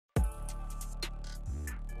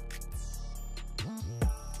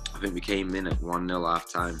think we came in at 1-0 half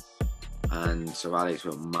time, and Sir Alex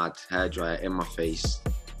went mad, hairdryer in my face.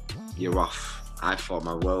 You're off. I thought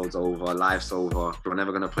my world's over, life's over. We're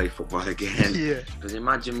never going to play football again. Yeah. Because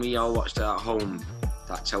imagine we all watched it at home,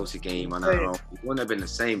 that Chelsea game, and I don't know, it wouldn't have been the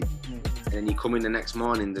same. And then you come in the next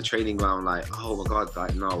morning, the training ground, like, oh my God,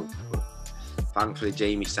 like, no. But thankfully,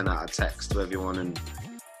 Jamie sent out a text to everyone,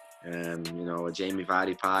 and you know, a Jamie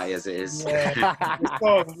Vardy party as it is. Yeah.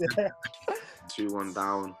 2-1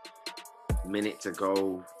 down, minute to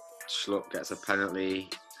go. Schlupp gets a penalty,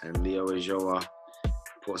 and Leo Ajoa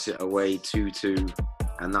puts it away 2-2,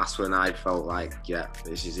 and that's when I felt like, yeah,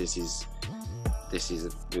 this is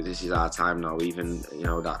our time now. Even, you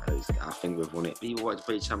know, that is, I think we've won it. People wanted to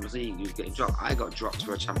play Champions League. You was getting dropped. I got dropped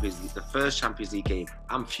for a Champions League, the first Champions League game.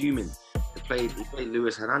 I'm fuming. He played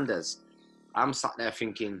Luis Hernandez. I'm sat there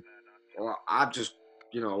thinking, well, I've just,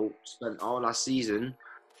 you know, spent all last season,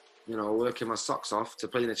 you know, working my socks off to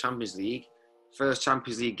play in the Champions League. First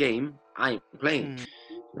Champions League game, I ain't playing.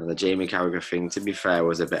 You know, the Jamie Carragher thing, to be fair,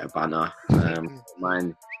 was a bit of banter.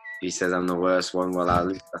 Mine, he says I'm the worst one. Well, at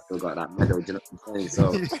least I still got that medal. Do you know what I'm saying?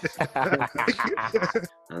 So,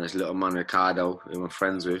 and this little man Ricardo, who I'm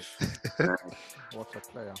friends with, what a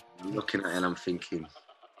player! I'm looking at it and I'm thinking,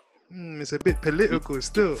 it's a bit political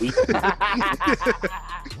still.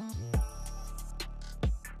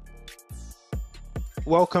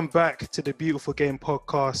 Welcome back to the Beautiful Game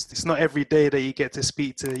podcast. It's not every day that you get to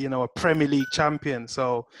speak to, you know, a Premier League champion.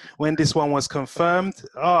 So when this one was confirmed,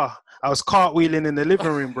 I was cartwheeling in the living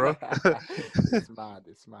room, bro. It's mad.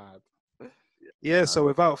 It's mad. Yeah, so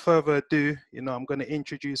without further ado, you know, I'm going to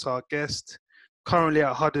introduce our guest. Currently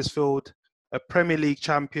at Huddersfield, a Premier League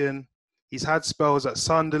champion. He's had spells at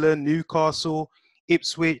Sunderland, Newcastle,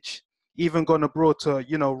 Ipswich, even gone abroad to,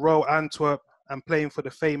 you know, Royal Antwerp and playing for the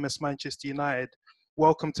famous Manchester United.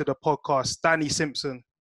 Welcome to the podcast, Danny Simpson.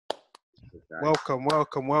 Welcome.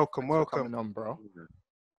 Coming on, bro.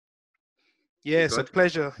 Yeah, it's a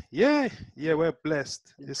pleasure. Yeah, we're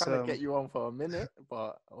blessed. We're trying to get you on for a minute,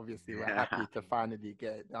 but obviously we're happy to finally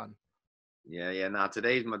get it done. Yeah. Now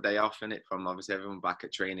today's my day off, innit? From obviously everyone back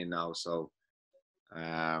at training now. So,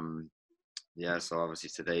 so obviously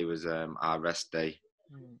today was our rest day.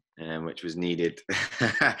 Which was needed.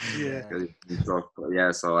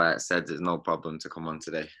 So I said there's no problem to come on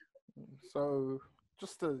today. So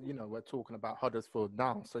just to, you know, we're talking about Huddersfield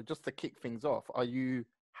now. So just to kick things off, are you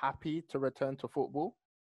happy to return to football?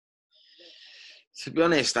 To be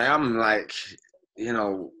honest, I am. Like, you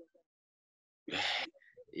know,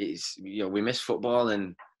 it's, you know, we miss football,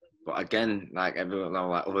 but again, like everyone,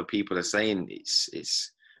 like other people are saying,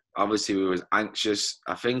 it's obviously we was anxious.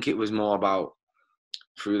 I think it was more about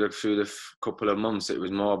through the couple of months, it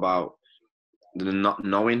was more about the not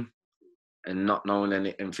knowing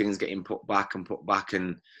and things getting put back,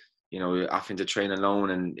 and you know, having to train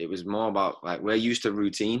alone. And it was more about, like, we're used to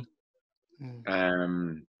routine.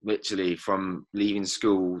 Literally from leaving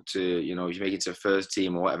school to, you know, if you make it to first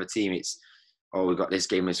team or whatever team, it's, oh, we've got this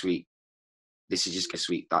game this week. This is just this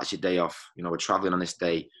week. That's your day off. You know, we're traveling on this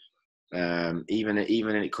day. Even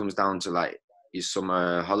it comes down to, like, your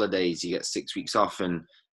summer holidays, you get 6 weeks off, and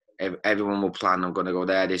everyone will plan, I'm going to go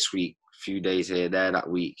there this week, a few days here, there that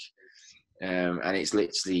week. And it's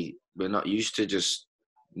literally, we're not used to just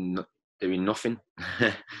doing nothing.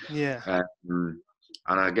 Yeah. And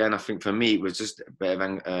again, I think for me, it was just a bit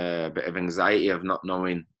of anxiety of not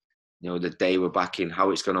knowing, you know, the day we're back in,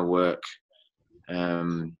 how it's going to work.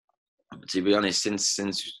 To be honest, since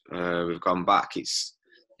we've gone back, it's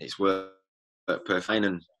worked perfect.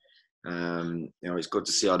 And you know, it's good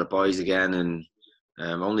to see all the boys again, and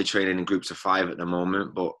only training in groups of 5 at the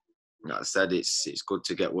moment. But like I said, it's good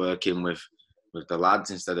to get working with the lads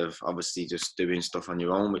instead of obviously just doing stuff on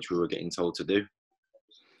your own, which we were getting told to do.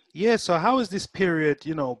 Yeah, so how has this period,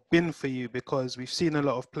 you know, been for you? Because we've seen a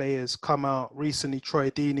lot of players come out recently. Troy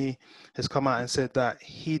Deeney has come out and said that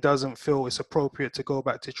he doesn't feel it's appropriate to go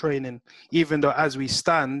back to training, even though as we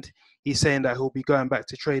stand, he's saying that he'll be going back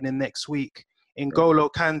to training next week. Ngolo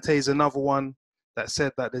Kante is another one that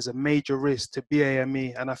said that there's a major risk to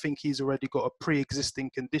BAME, and I think he's already got a pre-existing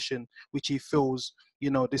condition which he feels,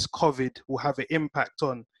 you know, this COVID will have an impact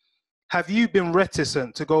on. Have you been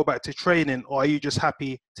reticent to go back to training, or are you just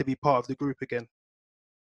happy to be part of the group again?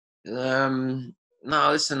 No,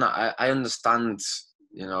 listen, I understand,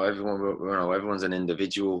 you know, everyone's an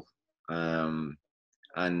individual, and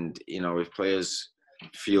you know, if players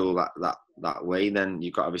feel that way, then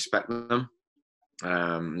you've got to respect them. You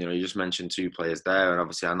know, you just mentioned 2 players there, and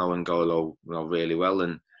obviously I know Ngolo, you know, really well,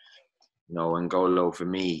 and you know, Ngolo, for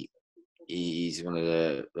me, he's one of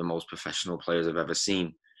the most professional players I've ever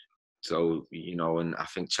seen. So, you know, and I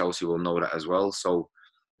think Chelsea will know that as well. So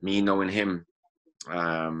me knowing him,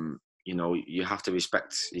 you know, you have to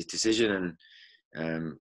respect his decision.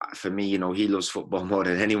 And for me, you know, he loves football more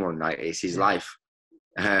than anyone. Like, it's his life.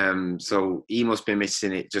 So he must be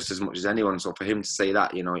missing it just as much as anyone. So for him to say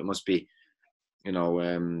that, you know, it must be, you know,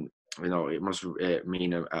 it must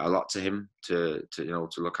mean a lot to him to you know,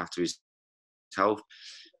 to look after his health.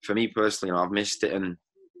 For me personally, you know, I've missed it, and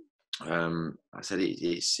I said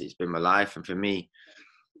it's been my life. And for me,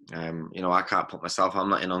 you know, I can't put myself. I'm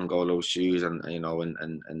not in Ngolo's shoes, and you know, and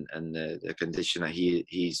the condition that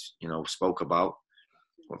he's you know spoke about.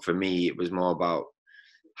 But for me, it was more about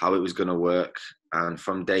how it was going to work, and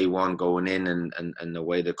from day one going in, and the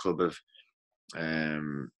way the club have.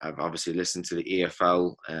 I've obviously listened to the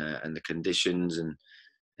EFL and the conditions, and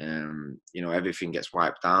you know, everything gets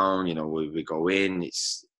wiped down. You know, we go in.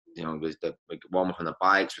 It's, you know, we warm up on the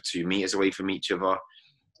bikes. We're 2 meters away from each other.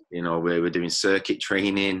 You know, we're doing circuit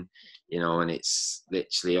training. You know, and it's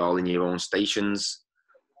literally all in your own stations.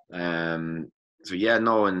 So yeah,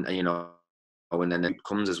 no, and you know, and then it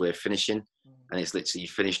comes as we're finishing, and it's literally you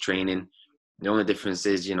finish training. The only difference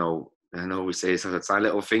is, you know, I know we say this all the time,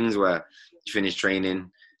 little things where you finish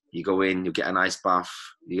training, you go in, you get a nice bath,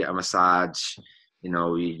 you get a massage, you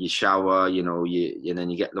know, you shower, you know, and then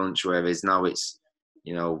you get lunch, wherever it is. Now it's,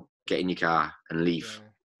 you know, get in your car and leave.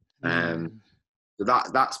 Yeah. So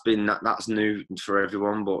that's new for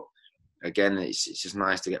everyone, but again, it's just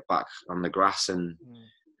nice to get back on the grass and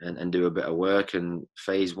do a bit of work. And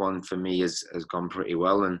phase one for me has gone pretty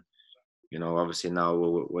well, and you know, obviously now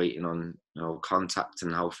we're waiting on, you know, contact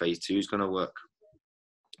and how phase two is going to work.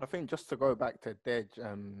 I think just to go back to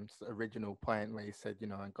Dej's original point where he said, you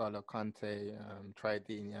know, N'Golo Kante,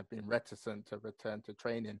 Tridini have been reticent to return to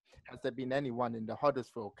training. Has there been anyone in the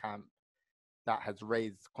Huddersfield camp that has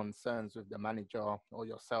raised concerns with the manager or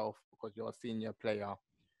yourself, because you're a senior player?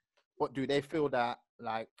 What do they feel that,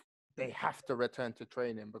 like, they have to return to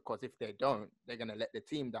training, because if they don't, they're going to let the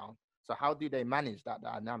team down? So how do they manage that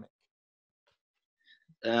dynamic?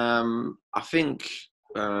 I think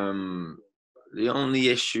the only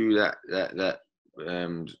issue that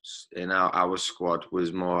in our squad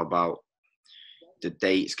was more about the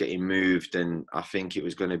dates getting moved, and I think it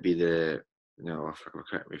was going to be you know,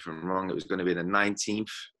 correct me if I'm wrong, it was going to be the 19th.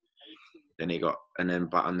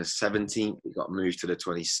 But on the 17th, it got moved to the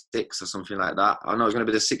 26th or something like that. I know it was going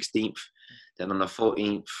to be the 16th. Then on the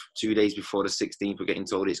 14th, 2 days before the 16th, we're getting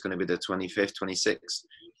told it's going to be the 25th, 26th.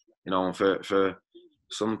 You know, and for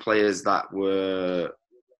some players that were,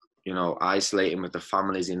 you know, isolating with the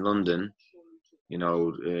families in London, you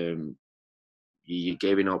know, you're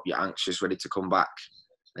giving up, you're anxious, ready to come back.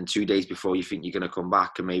 And 2 days before you think you're going to come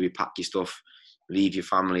back and maybe pack your stuff, leave your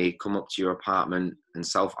family, come up to your apartment and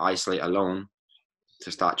self-isolate alone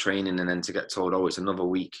to start training, and then to get told, oh, it's another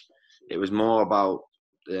week. It was more about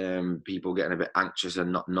people getting a bit anxious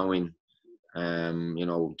and not knowing, you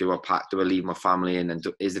know, do I leave my family, and then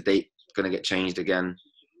is the date going to get changed again?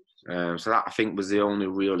 So that, I think, was the only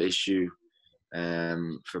real issue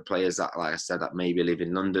for players that, like I said, that maybe live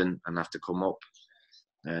in London and have to come up.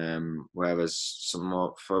 Whereas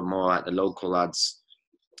for more like the local lads,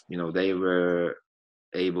 you know, they were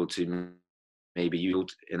able to maybe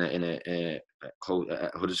yield at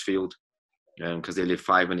Huddersfield because they live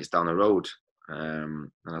 5 minutes down the road.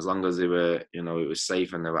 And as long as they were, you know, it was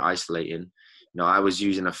safe and they were isolating. You know, I was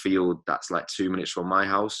using a field that's like 2 minutes from my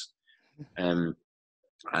house. And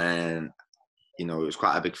you know, it was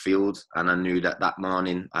quite a big field, and I knew that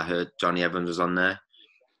morning I heard Johnny Evans was on there.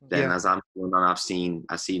 Then as I'm going on, I've seen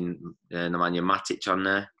Nemanja Matic on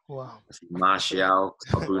there. Wow. I've seen Martial,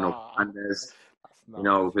 Bruno Fernandes. You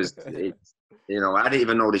know, because you know, I didn't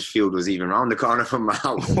even know this field was even around the corner from my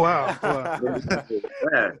house. Wow.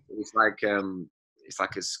 Yeah, it's like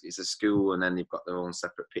it's a school, and then they've got their own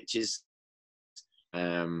separate pitches.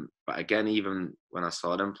 But again, even when I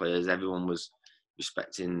saw them players, everyone was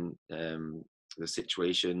respecting the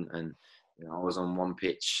situation, and you know, I was on one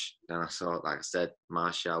pitch. Then I saw, like I said,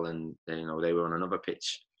 Martial, and you know, they were on another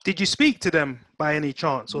pitch. Did you speak to them by any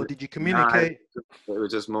chance, or did you communicate? It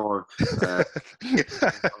was just more.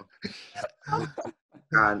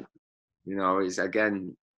 And you know, it's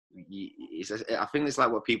again, I think it's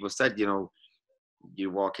like what people said. You know,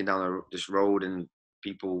 you're walking down this road, and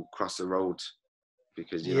people cross the road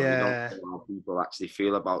because you know, you don't know how people actually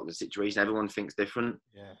feel about the situation. Everyone thinks different.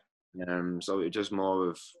 So it was just more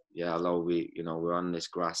of, hello, we're on this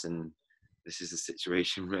grass, and this is the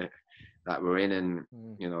situation that we're in, and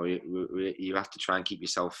you know, you have to try and keep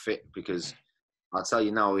yourself fit, because I'll tell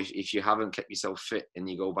you now, if you haven't kept yourself fit and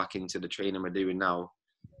you go back into the training we're doing now,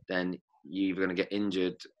 then you're either going to get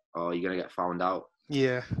injured or you're gonna get found out.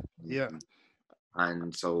 Yeah, yeah.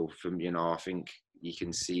 And so, from I think you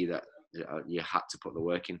can see that you had to put the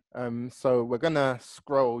work in. So we're gonna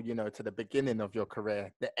scroll, to the beginning of your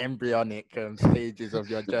career, the embryonic stages of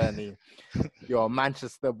your journey. You're a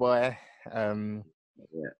Manchester boy. Yeah.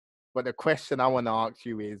 But the question I want to ask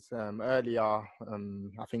you is, earlier,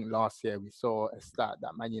 I think last year, we saw a stat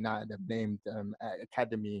that Man United have named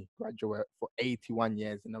academy graduate for 81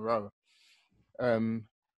 years in a row.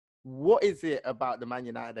 What is it about the Man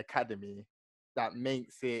United academy that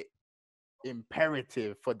makes it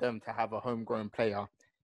imperative for them to have a homegrown player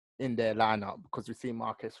in their lineup? Because we've seen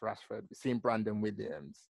Marcus Rashford, we've seen Brandon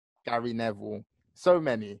Williams, Gary Neville, so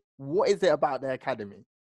many. What is it about their academy?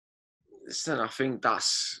 Listen, I think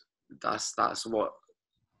that's what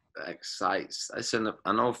excites. Listen,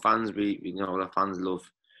 I know fans. The fans love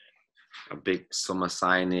a big summer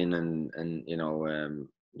signing and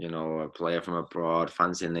a player from abroad,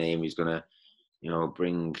 fancy name who's gonna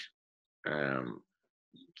bring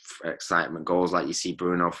excitement, goals like you see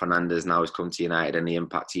Bruno Fernandes now has come to United and the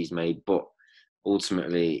impact he's made. But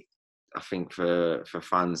ultimately, I think for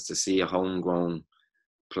fans to see a homegrown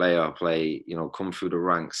player play, come through the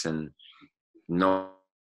ranks and know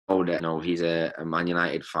that he's a Man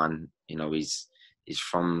United fan. He's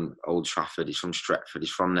from Old Trafford, he's from Stretford, he's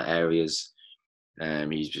from the areas.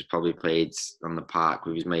 He's just probably played on the park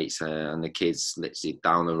with his mates and the kids literally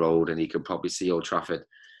down the road, and he could probably see Old Trafford.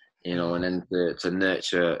 And then to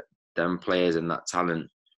nurture them players and that talent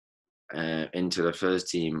into the first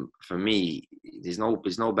team, for me, there's no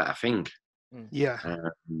better thing. Yeah.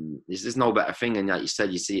 There's just no better thing. And like you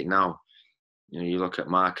said, you see it now. You look at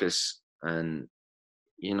Marcus, and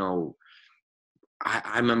I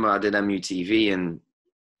remember I did MUTV, and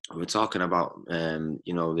we were talking about a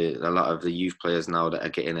lot of the youth players now that are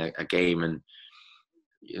getting a game, and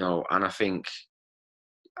and I think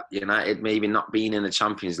United maybe not being in the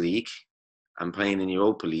Champions League and playing in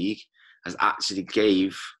Europa League has actually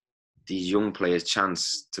gave these young players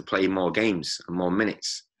chance to play more games and more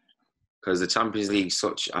minutes, because the Champions League is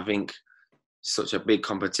such a big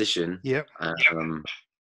competition. Yep.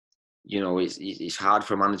 It's hard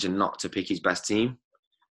for a manager not to pick his best team,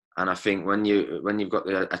 and I think when you've got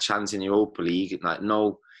a chance in Europa League, I'm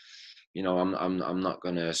not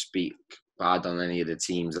going to speak bad on any of the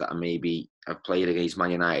teams that maybe have played against Man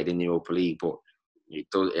United in the Europa League, but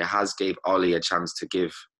it has gave Ollie a chance to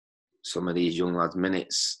give some of these young lads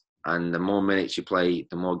minutes, and the more minutes you play,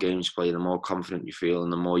 the more games you play, the more confident you feel,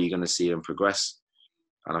 and the more you're going to see them progress.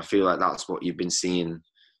 And I feel like that's what you've been seeing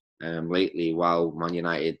lately, while Man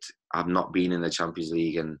United have not been in the Champions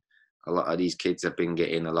League, and a lot of these kids have been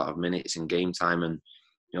getting a lot of minutes in game time. And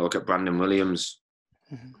look at Brandon Williams.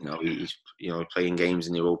 He's playing games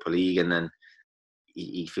in the Europa League, and then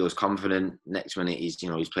he feels confident. Next minute he's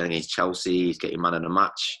playing against Chelsea. He's getting man of the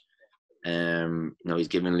match. He's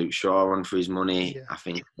giving Luke Shaw a run for his money. Yeah. I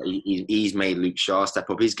think he's made Luke Shaw step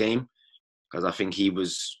up his game, because I think he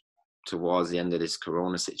was, towards the end of this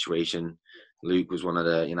Corona situation, Luke was one of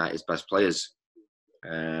the United's best players.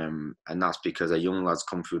 And that's because a young lad's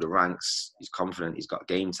come through the ranks. He's confident, he's got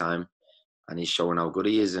game time, and he's showing how good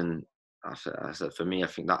he is. And I said, for me, I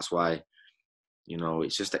think that's why,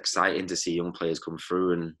 it's just exciting to see young players come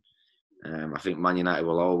through. And I think Man United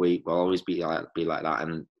will always be like that.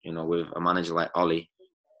 And, with a manager like Ollie,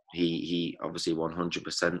 he obviously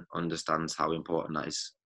 100% understands how important that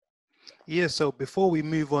is. Yeah, so before we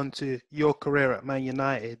move on to your career at Man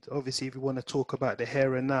United, obviously if you want to talk about the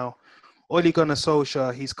here and now, Ole Gunnar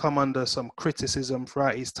Solskjaer, he's come under some criticism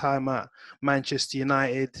throughout his time at Manchester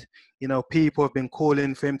United. People have been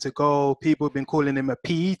calling for him to go. People have been calling him a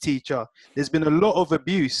PE teacher. There's been a lot of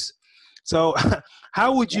abuse. So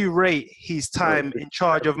how would you rate his time in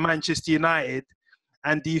charge of Manchester United?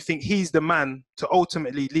 And do you think he's the man to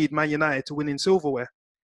ultimately lead Man United to winning silverware?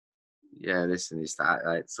 Yeah, listen, it's that,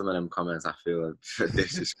 like, some of them comments I feel are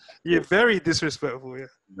disrespectful. You're very disrespectful, yeah.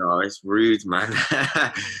 No, it's rude, man.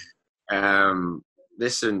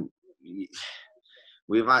 Listen,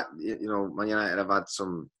 we've had, Man United have had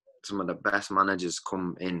some of the best managers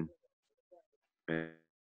come in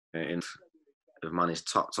have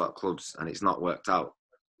managed top clubs, and it's not worked out.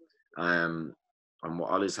 And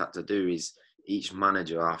what Ollie's had to do is, each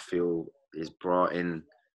manager, I feel, is brought in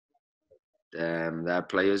their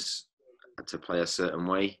players to play a certain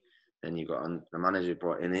way. Then you've got the manager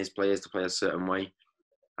brought in his players to play a certain way.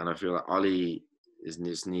 And I feel like Ollie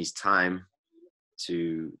needs time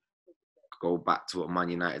to go back to what Man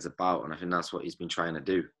United's about. And I think that's what he's been trying to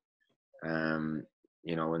do. And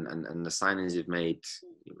the signings you've made,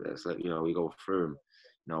 it's like, we go through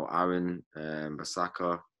them. Aaron,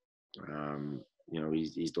 Bissaka,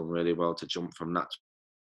 he's done really well to jump from that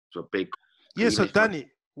to a big. Yeah, so Danny,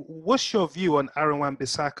 what's your view on Aaron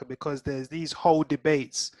Wan-Bissaka? Because there's these whole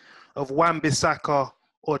debates of Wan-Bissaka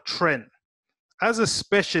or Trent. As a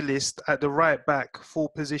specialist at the right back full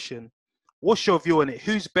position, what's your view on it?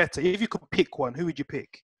 Who's better? If you could pick one, who would you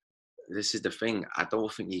pick? This is the thing. I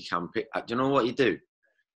don't think you can pick. Do you know what you do?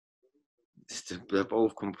 They're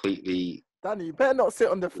both completely. Danny, you better not sit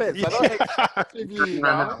on the fence. I don't expect you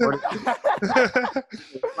now.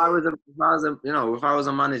 If I was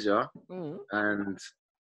a manager, and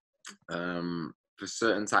for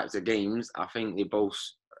certain types of games, I think they both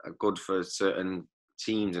are good for certain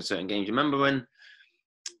teams and certain games. You remember when,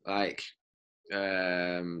 like,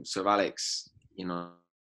 Sir Alex,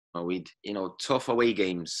 tough away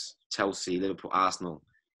games, Chelsea, Liverpool, Arsenal,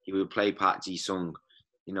 he would play Park Ji-sung,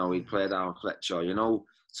 he'd play down Fletcher,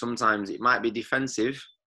 sometimes it might be defensive,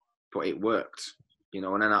 but it worked, and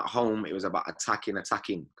then at home, it was about attacking,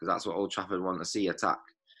 because that's what Old Trafford want to see, attack.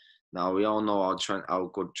 Now, we all know how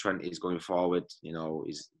good Trent is going forward,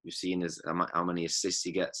 we've seen how many assists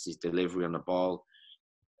he gets, his delivery on the ball.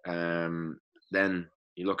 Then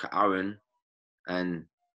you look at Aaron, and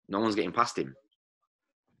no one's getting past him.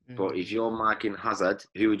 But if you're marking Hazard,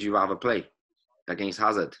 who would you rather play against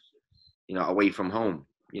Hazard? Away from home.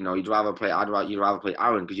 You'd rather play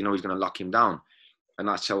Aaron because he's going to lock him down, and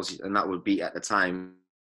that's Chelsea, and that would be at the time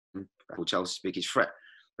Chelsea's biggest threat.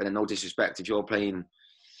 But then, no disrespect, if you're playing,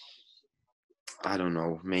 I don't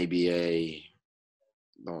know, maybe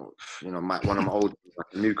one of my old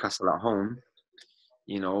Newcastle at home,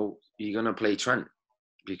 you're going to play Trent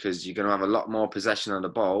because you're going to have a lot more possession of the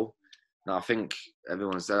ball. Now, I think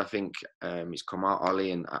everyone's there. I think he's come out,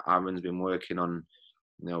 Ollie, and Aaron's been working on,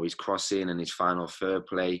 his crossing and his final third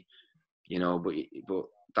play, but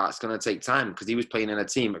that's going to take time because he was playing in a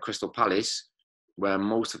team at Crystal Palace where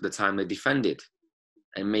most of the time they defended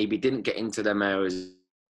and maybe didn't get into them areas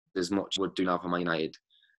as much as would do now for Man United.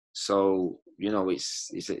 So,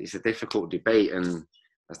 it's a difficult debate, and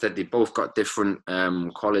I said they both got different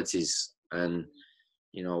qualities, and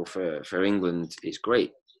for England it's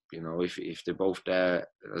great. If they're both there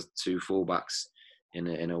as two fullbacks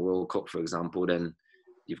in a World Cup, for example, then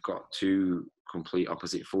you've got two complete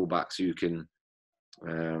opposite fullbacks who can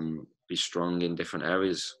be strong in different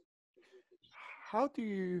areas. How do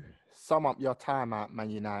you sum up your time at Man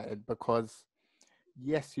United? Because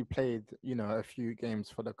yes, you played, a few games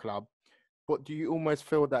for the club, but do you almost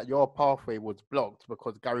feel that your pathway was blocked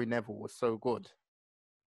because Gary Neville was so good?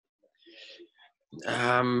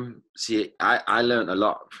 See, I learned a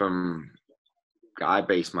lot from. I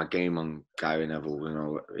based my game on Gary Neville.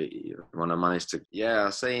 When I managed to, I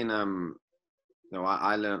was saying,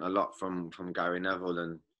 I learned a lot from Gary Neville,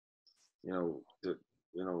 and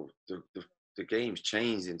the game's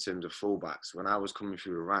changed in terms of fullbacks. When I was coming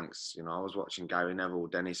through the ranks, I was watching Gary Neville,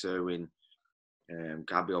 Dennis Irwin,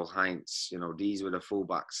 Gabriel Heinz. These were the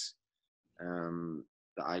fullbacks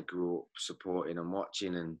that I grew up supporting and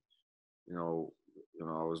watching, and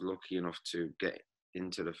I was lucky enough to get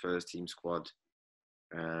into the first team squad,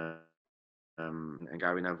 and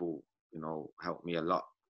Gary Neville, helped me a lot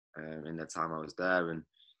in the time I was there. And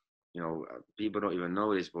people don't even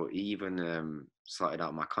know this, but he even sorted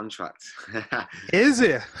out my contract. Is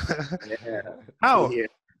it? Yeah. How? Yeah.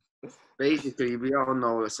 Basically, we all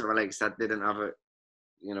know Sir Alex didn't have a,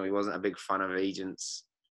 he wasn't a big fan of agents,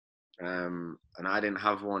 and I didn't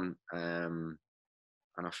have one.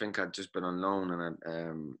 And I think I'd just been on loan,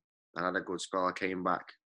 and I had a good spell. I came back,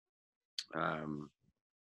 and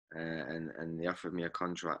they offered me a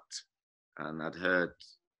contract, and I'd heard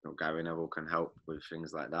Gary Neville can help with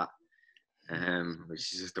things like that,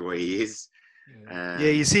 which is just the way he is. Yeah,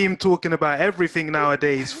 you see him talking about everything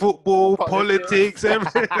nowadays: football, politics,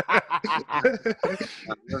 everything.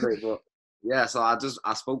 But yeah, so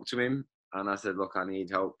I spoke to him, and I said, look, I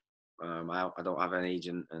need help. I don't have an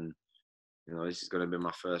agent, and this is going to be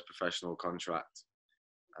my first professional contract.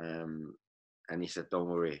 And he said, don't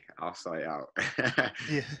worry, I'll sort it out.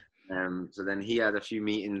 Yeah. So then he had a few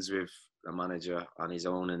meetings with the manager on his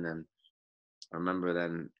own, and then I remember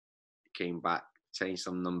then he came back, changed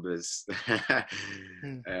some numbers.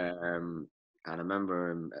 And I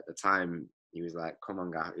remember him at the time, he was like, come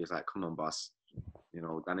on, guy. He was like, come on, boss.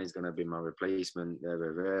 Danny's going to be my replacement.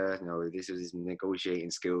 This was his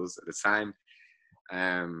negotiating skills at the time.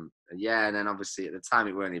 And then obviously at the time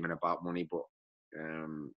it weren't even about money, but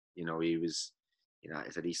he was, I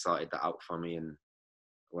said he sorted that out for me and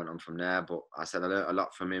went on from there. But I said I learned a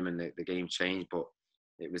lot from him, and the game changed. But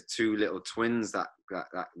it was two little twins that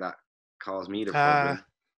caused me the problem.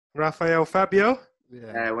 Rafael Fabio.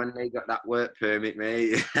 Yeah. when they got that work permit,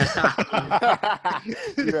 mate.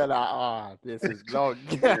 You were like, oh, this is long.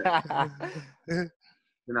 Yeah.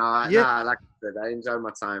 Like I said, I enjoyed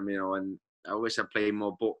my time, and I wish I played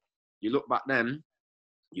more. But you look back then,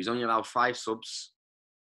 you was only allowed 5 subs.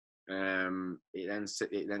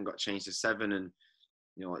 It then got changed to 7, and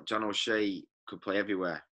John O'Shea could play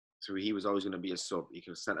everywhere, so he was always going to be a sub. He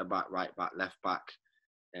could centre back, right back, left back.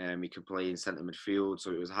 He could play in centre midfield,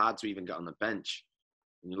 so it was hard to even get on the bench.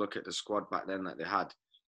 When you look at the squad back then that they had,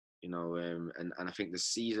 and I think the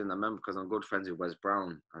season, I remember because I'm good friends with Wes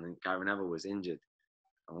Brown. I think Gary Neville was injured,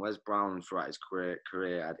 and Wes Brown throughout his career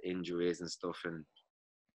had injuries and stuff. And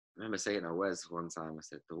I remember saying to Wes one time, I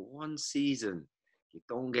said, the one season you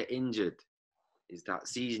don't get injured is that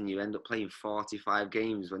season you end up playing 45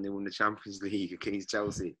 games when they won the Champions League against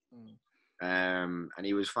Chelsea. And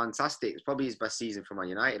he was fantastic. It's probably his best season for Man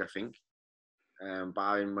United, I think,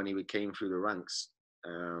 barring when he came through the ranks.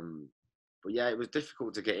 But yeah, it was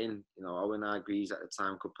difficult to get in. Owen Hargreaves at the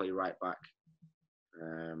time could play right back.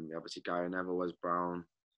 Obviously, Gary Neville, Wes Brown.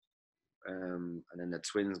 And then the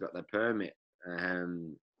twins got their permit.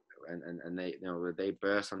 And they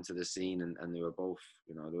burst onto the scene, and they were both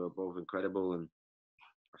incredible. And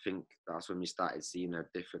I think that's when we started seeing a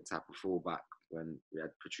different type of fullback, when we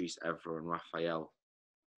had Patrice Evra and Raphael.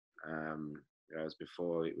 Whereas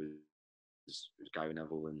before it was Gary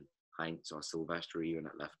Neville and Heinz or Silvestri even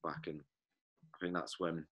at left back, and I think that's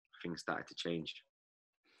when things started to change.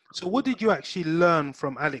 So what did you actually learn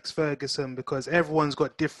from Alex Ferguson? Because everyone's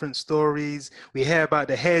got different stories. We hear about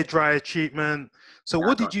the hairdryer treatment. So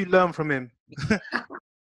what did you learn from him?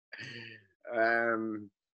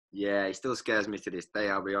 Yeah, he still scares me to this day,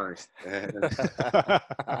 I'll be honest. And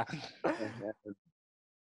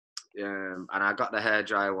I got the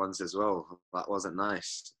hairdryer once as well. That wasn't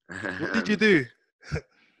nice. What did you do?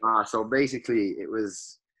 So basically, it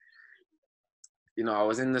was, I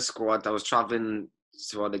was in the squad. I was traveling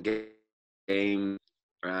to the game.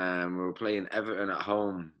 We were playing Everton at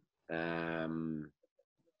home. And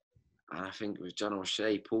I think it was John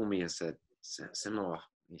O'Shea pulled me and said, Simo,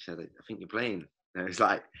 he said, I think you're playing. And it was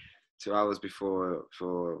like 2 hours before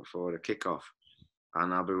the kickoff.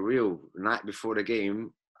 And I'll be real, the night before the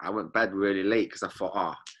game, I went to bed really late because I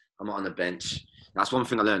thought, I'm not on the bench. That's one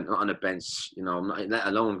thing I learned, not on the bench. I'm not, let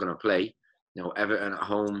alone going to play. Everton at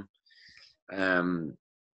home.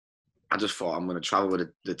 I just thought I'm going to travel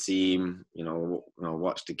with the team,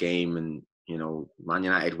 watch the game, and, Man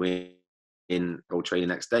United win, go train the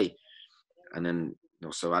next day. And then,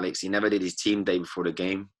 so Alex, he never did his team day before the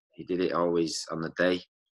game. He did it always on the day.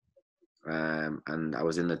 And I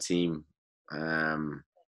was in the team.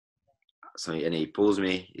 So he pulls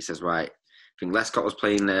me. He says, right, I think Lescott was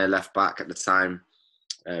playing left back at the time.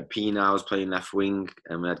 Pina was playing left wing.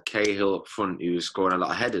 And we had Cahill up front, who was scoring a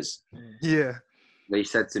lot of headers. Yeah. They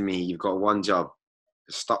said to me, you've got one job.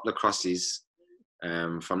 Stop the crosses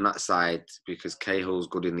from that side, because Cahill's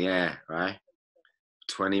good in the air, right?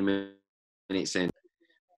 20 minutes in,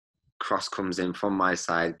 cross comes in from my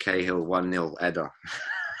side. Cahill 1-0 header.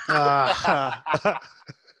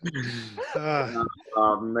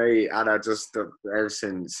 Mate, and I just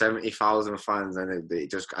everything 70,000 fans, and it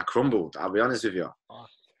just I crumbled. I'll be honest with you.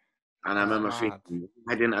 And I remember thinking,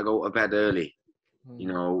 why didn't I go to bed early?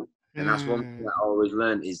 And that's one thing I always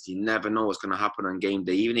learned, is you never know what's going to happen on game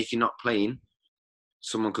day. Even if you're not playing,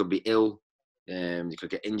 someone could be ill, you could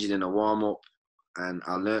get injured in a warm up. And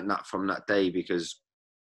I learned that from that day, because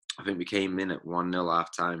I think we came in at 1-0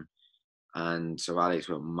 half time. And so Alex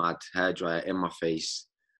went mad, hairdryer in my face.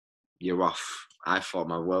 You're off. I thought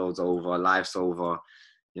my world's over, life's over.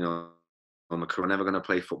 I'm never going to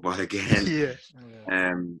play football again. Yeah.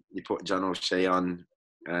 You put John O'Shea on,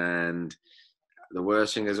 and the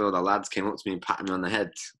worst thing as well, the lads came up to me and patted me on the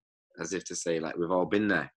head, as if to say, like, we've all been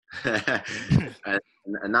there.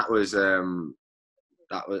 and that was, and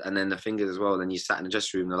then the thing is as well, then you sat in the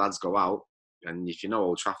dressing room, the lads go out, and if you know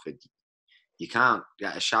Old Trafford, you can't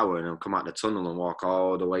get a shower and come out the tunnel and walk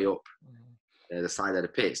all the way up the side of the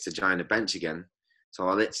pitch to join the bench again. So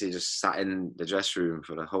I literally just sat in the dressing room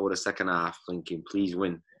for the whole of the second half thinking, please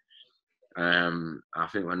win. I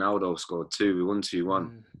think Ronaldo scored 2. We won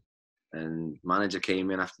 2-1. And manager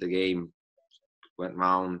came in after the game, went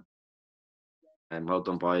round, and well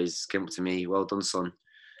done, boys. Came up to me, well done, son.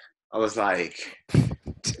 I was like, I'm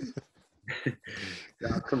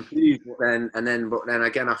confused. But then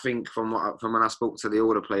again, I think from when I spoke to the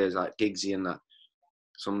older players like Giggsy and that,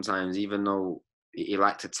 sometimes even though he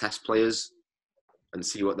liked to test players and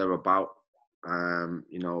see what they're about,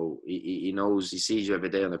 he knows, he sees you every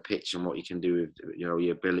day on the pitch and what you can do with your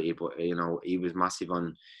ability. But he was massive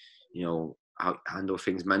on handle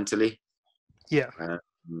things mentally. Yeah.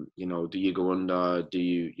 You know, do you go under? Do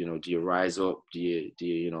you rise up? Do you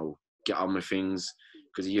get on with things?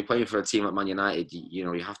 Because if you're playing for a team like Man United, you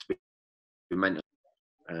know, you have to be mental.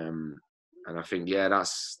 And I think,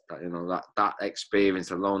 that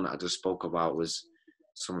experience alone that I just spoke about was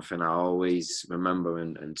something I always remember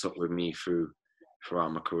and took with me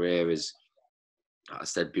throughout my career. Is, like I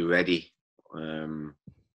said, be ready,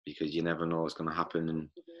 because you never know what's going to happen.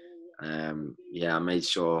 And I made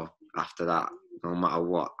sure after that, no matter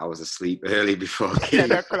what, I was asleep early before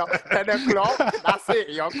 10 o'clock. That's it.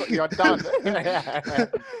 You're done.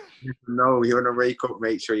 No, you want to wake up,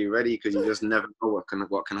 make sure you're ready, because you just never know what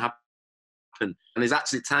can happen. And there's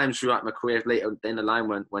actually times throughout my career later in the line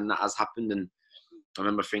when that has happened. And I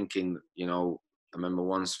remember thinking, I remember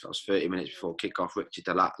once I was 30 minutes before kickoff, Richard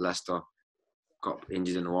at Leicester got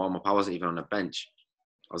injured in the warm-up. I wasn't even on the bench.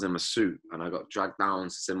 I was in my suit and I got dragged down to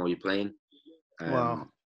say, "Oh, you're playing." Wow.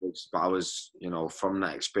 But I was, from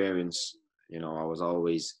that experience, I was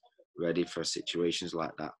always ready for situations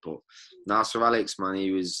like that. But now, for Alex, man,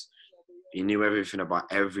 he knew everything about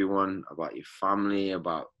everyone, about your family,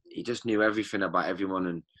 he just knew everything about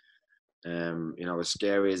everyone. And, as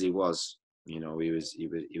scary as he was, he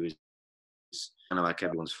was kind of like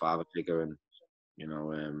everyone's father figure. And,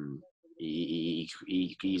 he's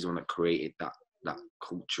the one that created that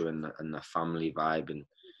culture and the family vibe, and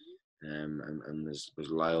was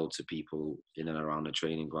loyal to people in and around the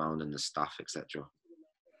training ground and the staff, etc.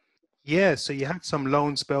 Yeah, so you had some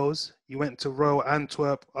loan spells. You went to Royal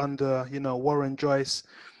Antwerp under, Warren Joyce.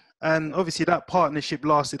 And obviously that partnership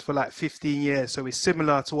lasted for like 15 years. So it's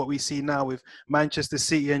similar to what we see now with Manchester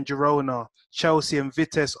City and Girona, Chelsea and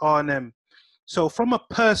Vitesse Arnhem. So from a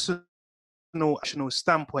personal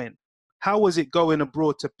standpoint, how was it going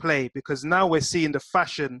abroad to play? Because now we're seeing the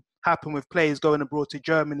fashion happen with players going abroad to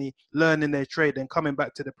Germany, learning their trade and coming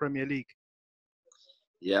back to the Premier League.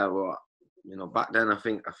 Yeah, well, back then I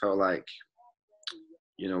felt like,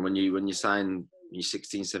 when you sign, you're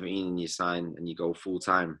 16, 17 and you sign and you go full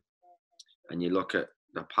time and you look at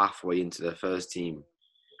the pathway into the first team,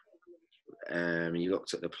 you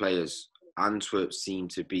looked at the players. Antwerp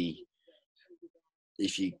seemed to be,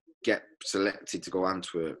 if you get selected to go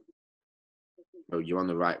Antwerp, you're on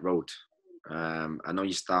the right road. I know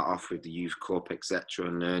you start off with the youth cup, etc.,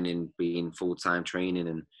 and learning, being full-time training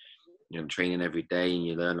and training every day, and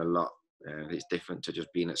you learn a lot. It's different to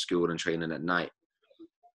just being at school and training at night.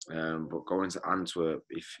 But going to Antwerp,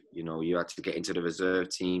 if you had to get into the reserve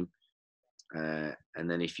team, and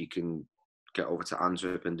then if you can get over to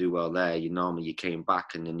Antwerp and do well there, you came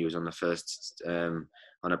back and then you was on the first on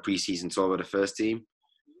a pre-season tour with the first team.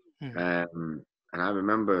 And I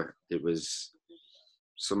remember it was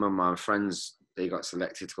some of my friends, they got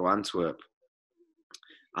selected to go Antwerp.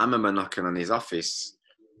 I remember knocking on his office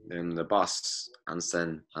and the boss and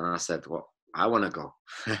I said, "Well, I want to go."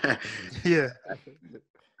 Yeah.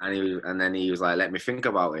 And then he was like, "Let me think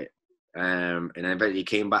about it." And then eventually he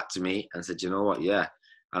came back to me and said, "You know what? Yeah."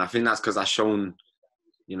 And I think that's because I shown,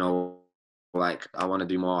 like I want to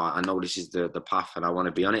do more. I know this is the path and I want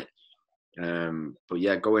to be on it. But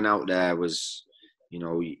yeah, going out there was,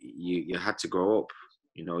 you had to grow up.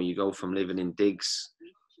 You go from living in digs,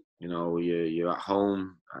 you're at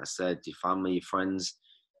home, I said, your family, your friends.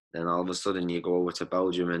 Then all of a sudden you go over to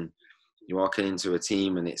Belgium and you're walking into a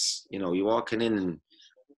team and it's, you're walking in and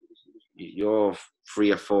you're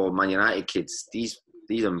 3 or 4 Man United kids. These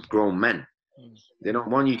are grown men. They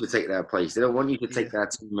don't want you to take their place. They don't want you to take their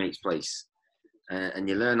teammates' place. And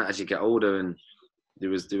you learn that as you get older. And there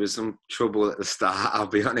was some trouble at the start, I'll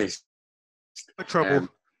be honest. What trouble?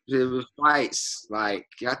 There was fights. Like,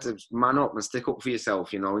 you had to man up and stick up for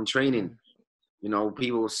yourself, in training.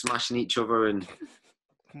 People were smashing each other. And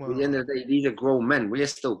at the end of the day, these are grown men. We're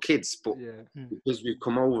still kids. But because we've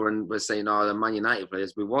come over and we're saying, "Oh, they're Man United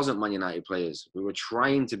players," we wasn't Man United players. We were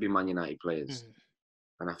trying to be Man United players.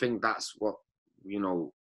 And I think that's what,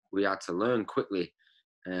 we had to learn quickly.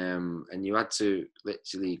 And you had to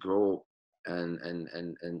literally grow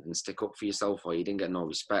and stick up for yourself, or you didn't get no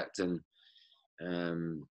respect. And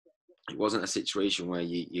it wasn't a situation where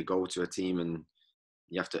you go to a team and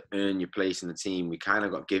you have to earn your place in the team. We kind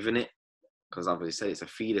of got given it because, obviously, it's a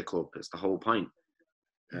feeder club. It's the whole point.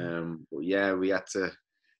 But yeah, we had to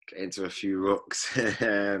get into a few rucks,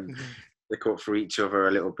 stick up for each other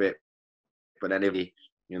a little bit. But anyway,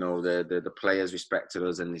 the players respected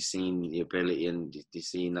us and they seen the ability and they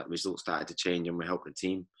seen that results started to change and we helped the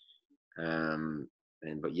team.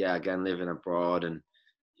 But yeah, again, living abroad and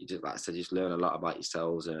you just, like I said, just learn a lot about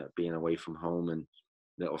yourselves, being away from home and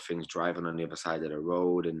little things, driving on the other side of the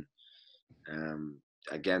road. And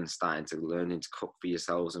again starting to learning to cook for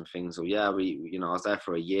yourselves and things. So yeah, I was there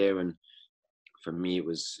for a year, and for me it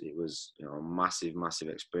was a massive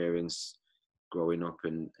experience growing up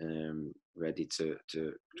and ready to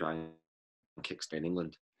try and kickstart in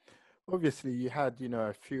England. Obviously, you had,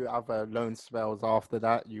 a few other loan spells after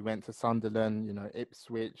that. You went to Sunderland,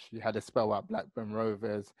 Ipswich. You had a spell at Blackburn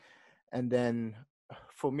Rovers. And then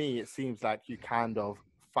for me, it seems like you kind of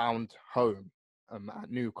found home at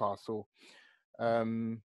Newcastle.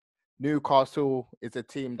 Newcastle is a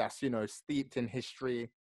team that's, steeped in history,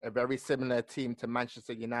 a very similar team to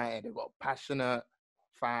Manchester United. They've got passionate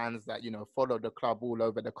fans that, follow the club all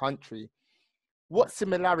over the country. What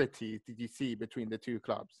similarities did you see between the two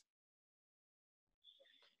clubs?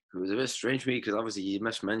 It was a bit strange for me because obviously you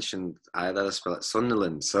just mentioned I had a spell at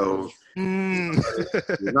Sunderland, so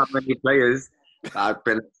there's not many players that have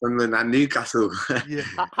been at Sunderland and Newcastle. Yeah.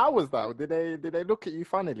 How was that? Did they look at you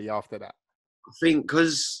funnily after that? I think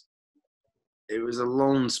because it was a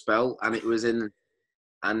loan spell and it was in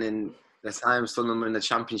the time Sunderland were in the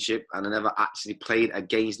Championship and I never actually played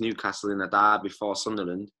against Newcastle in a derby before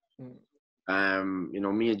Sunderland.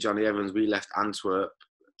 Me and Johnny Evans, we left Antwerp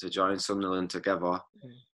to join Sunderland together.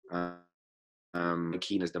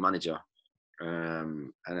 Keane as the manager,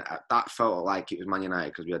 and that felt like it was Man United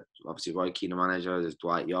because we had obviously Roy Keane the manager. There's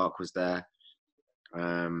Dwight York was there,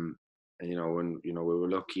 and we were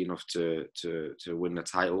lucky enough to win the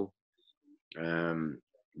title.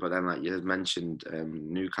 But then, like you had mentioned,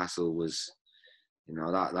 Newcastle was,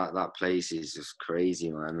 that place is just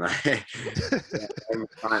crazy, man. Like,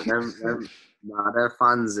 their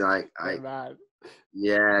fans,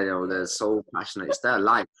 yeah, they're so passionate. It's their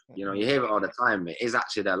life. You hear it all the time. It is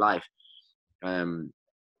actually their life. And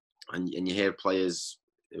you hear players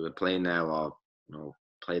who are playing there or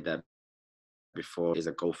played there before is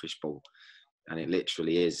a goldfish bowl, and it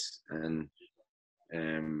literally is. And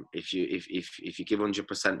if you give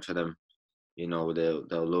 100% for them, they'll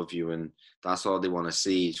love you, and that's all they want to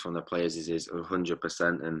see from the players is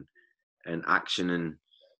 100% and action. And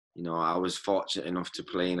I was fortunate enough to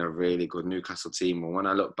play in a really good Newcastle team. And when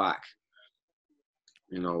I look back,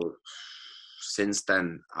 since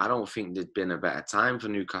then, I don't think there's been a better time for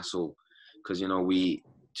Newcastle because, we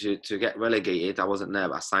to get relegated, I wasn't there,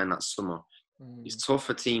 but I signed that summer. It's tough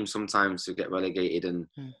for teams sometimes to get relegated and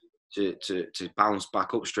to bounce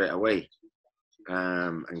back up straight away.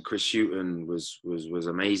 And Chris Hughton was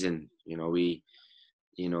amazing. He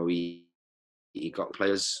got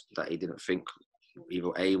players that he didn't think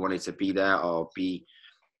either A, wanted to be there, or B,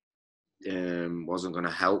 wasn't going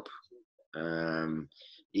to help.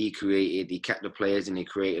 He kept the players, and he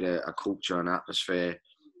created a culture and atmosphere.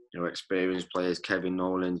 Experienced players, Kevin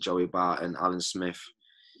Nolan, Joey Barton, Alan Smith,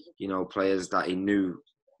 players that he knew,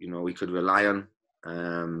 he could rely on,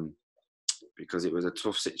 because it was a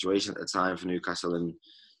tough situation at the time for Newcastle. And,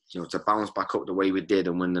 to bounce back up the way we did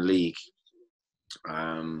and win the league,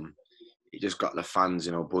 he just got the fans,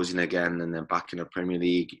 buzzing again, and then back in the Premier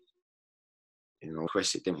League.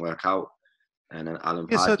 Chris, it didn't work out. And then Alan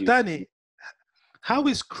Padrew. So, Danny, how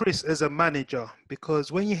is Chris as a manager?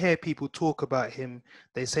 Because when you hear people talk about him,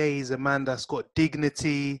 they say he's a man that's got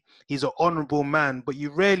dignity, he's an honourable man, but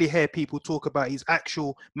you rarely hear people talk about his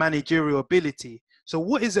actual managerial ability. So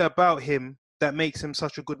what is it about him that makes him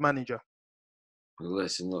such a good manager?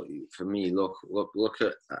 Listen, look, for me, look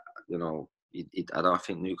at, I don't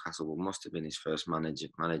think Newcastle must have been his first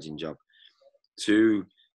managing job. To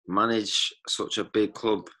manage such a big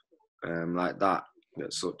club like that,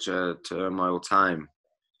 at such a turmoil time,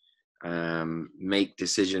 make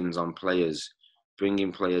decisions on players,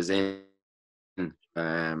 bringing players in,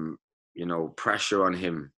 pressure on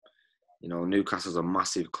him. Newcastle's a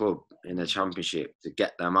massive club in the Championship, to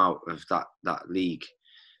get them out of that league.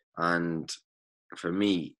 And for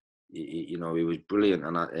me, he was brilliant,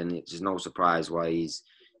 and it's no surprise why he's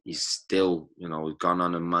still, gone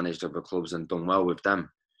on and managed other clubs and done well with them,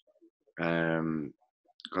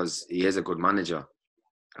 because he is a good manager.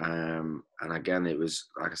 And again, it was,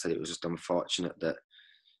 like I said, it was just unfortunate that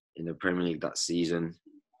in the Premier League that season,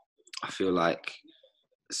 I feel like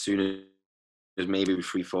as soon as maybe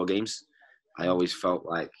 3-4 games, I always felt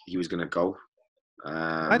like he was going to go.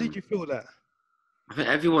 How did you feel that? I think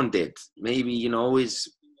everyone did. Maybe,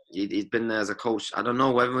 he'd been there as a coach. I don't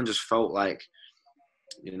know. Everyone just felt like,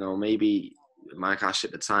 maybe Mike Ash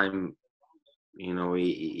at the time,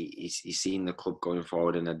 he's seen the club going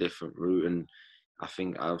forward in a different route. And I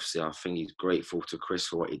think he's grateful to Chris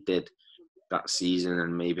for what he did that season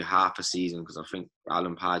and maybe half a season, because I think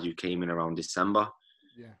Alan Padrew came in around December.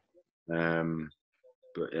 Yeah.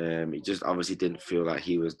 But he just obviously didn't feel like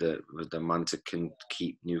he was the man to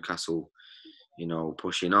keep Newcastle,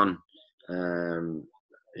 pushing on.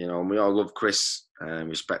 We all love Chris,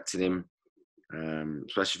 respected him,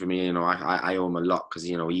 especially for me. I owe him a lot because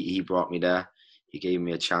he brought me there. He gave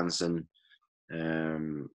me a chance, and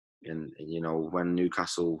when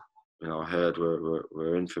Newcastle heard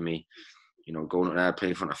were in for me, going up there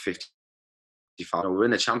playing in front of 50,000. We're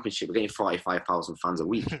in the Championship. We're getting 45,000 fans a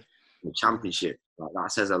week in the Championship.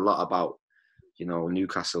 That says a lot about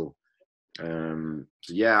Newcastle. So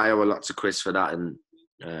yeah, I owe a lot to Chris for that, and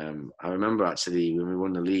I remember actually when we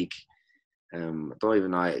won the league. I don't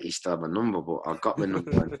even know he still had my number, but I got my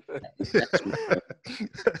number.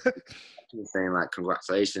 Saying like,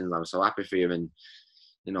 congratulations, I'm so happy for you. And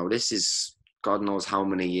this is God knows how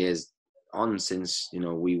many years on since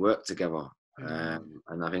we worked together.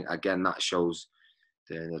 And I think again that shows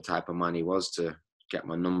the type of man he was to get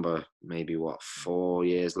my number maybe 4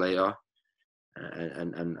 years later.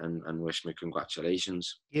 And wish me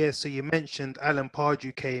congratulations. Yeah, so you mentioned Alan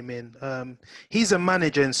Padrew came in. He's a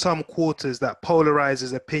manager in some quarters that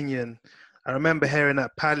polarizes opinion. I remember hearing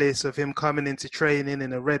at Palace of him coming into training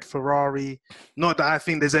in a red Ferrari. Not that I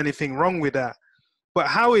think there's anything wrong with that, but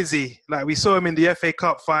how is he? Like, we saw him in the FA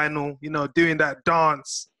Cup final, doing that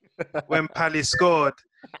dance when Palace scored.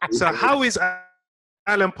 So how is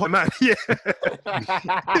Alan Padrew? Yeah.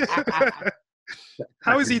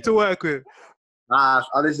 How is he to work with?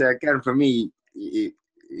 Honestly, again, for me, it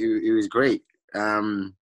was great.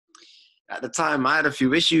 At the time, I had a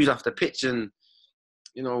few issues off the pitch, and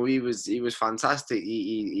he was fantastic.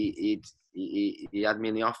 He had me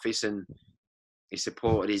in the office, and he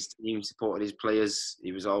supported his team, supported his players.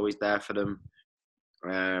 He was always there for them.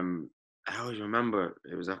 I always remember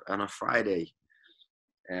it was on a Friday.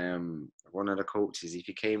 One of the coaches, if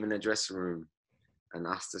he came in the dressing room and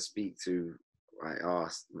asked to speak to,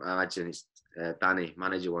 imagine it's Danny,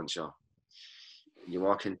 manager wants you. You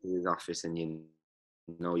walk into his office and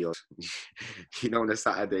you're on a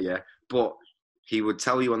Saturday, yeah. But he would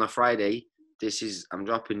tell you on a Friday, I'm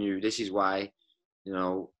dropping you, this is why,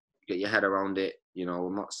 get your head around it.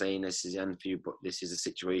 I'm not saying this is the end for you, but this is a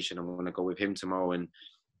situation. I'm going to go with him tomorrow. And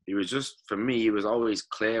he was just, for me, he was always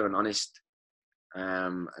clear and honest.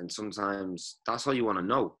 And sometimes that's all you want to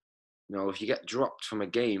know. If you get dropped from a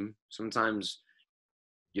game, sometimes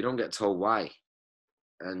you don't get told why,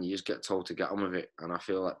 and you just get told to get on with it. And I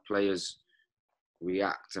feel like players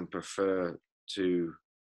react and prefer to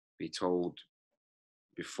be told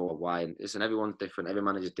before why. And listen, everyone's different. Every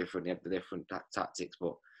manager's different. They have the different tactics,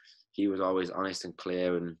 but he was always honest and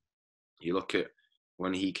clear. And you look at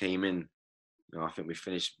when he came in, I think we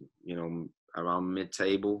finished, around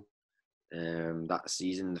mid-table that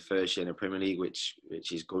season, the first year in the Premier League, which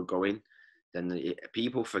is good going. Then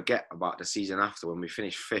people forget about the season after when we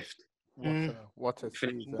finished 5th. What a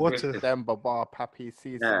season. What a Demba, Papiss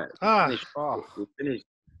season. Yeah, we finished.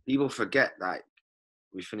 People forget that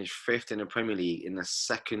we finished 5th in the Premier League in the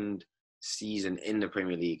second season in the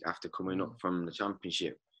Premier League after coming up from the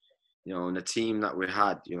Championship. And the team that we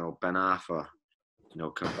had, Ben Arthur,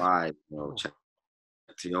 Kavai,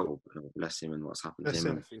 bless him and what's happened to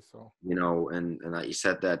him. And like you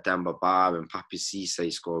said there, Demba and Papiss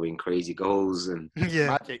Cisse scoring crazy goals, and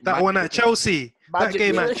magic. One at Chelsea, that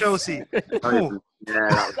game at Chelsea. Yeah,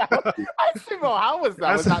 I see. How was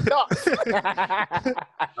that? Was that not?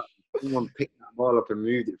 Someone picked that ball up and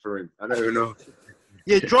moved it for him. I don't even know.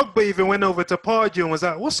 Yeah, Drogba even went over to Pardew and was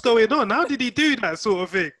like, "What's going on? How did he do that sort of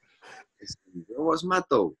thing?" What's mad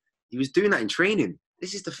though? He was doing that in training.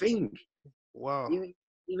 This is the thing. Wow.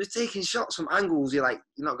 He was taking shots from angles. You're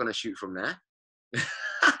not going to shoot from there.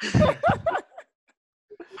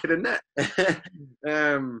 To the net.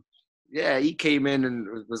 Yeah, he came in and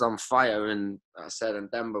was on fire. And I said, and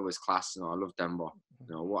Demba was class. I love Demba.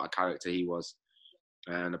 What a character he was.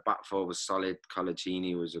 And the back four was solid.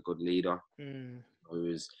 Colaccini was a good leader. He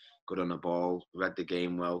was good on the ball, read the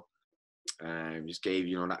game well. Just gave,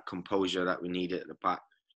 that composure that we needed at the back.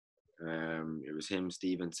 It was him,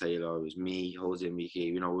 Stephen Taylor. It was me, Jose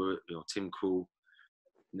Miki. Tim Krul.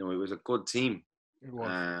 It was a good team. It was.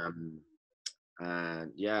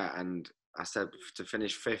 And I said to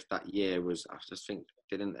finish 5th that year was, I just think,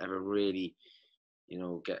 didn't ever really,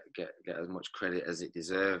 get as much credit as it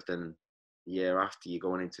deserved. And the year after, you're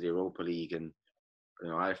going into the Europa League, and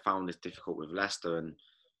I found this difficult with Leicester. And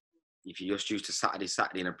if you're just used to Saturday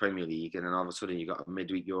in the Premier League, and then all of a sudden you got a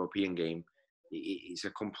midweek European game, it's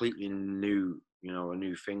a completely new, a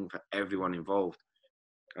new thing for everyone involved.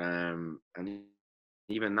 And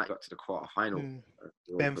even that got to the quarter-final.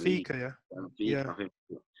 Benfica, yeah. I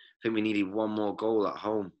think we needed one more goal at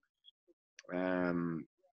home.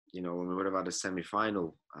 you know, when we would have had a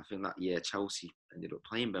semi-final, I think that year Chelsea ended up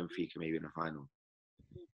playing Benfica maybe in the final.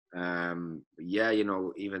 Yeah, you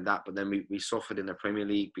know, even that. But then we suffered in the Premier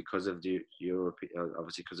League because of the Europe,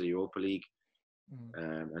 obviously because of Europa League.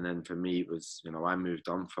 And then for me, it was, you know, I moved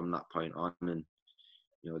on from that point on, and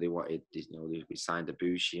you know, they wanted, you know, we signed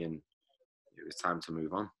Debussy, and it was time to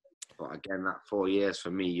move on. But again, that 4 years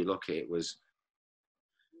for me, you look at it, was,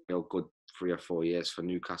 you know, good 3 or 4 years for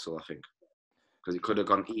Newcastle, I think, because it could have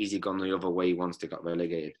gone the other way once they got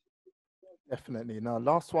relegated. Definitely. Now,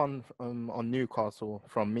 last one on Newcastle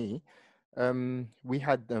from me. We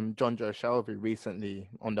had John Joe Shelby recently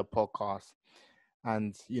on the podcast,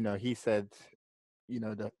 and you know, he said, you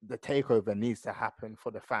know, the takeover needs to happen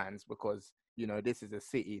for the fans, because you know, this is a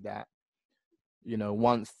city that, you know,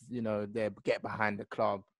 once, you know, they get behind the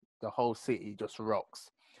club, the whole city just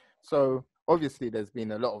rocks. So obviously there's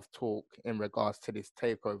been a lot of talk in regards to this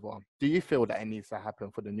takeover. Do you feel that it needs to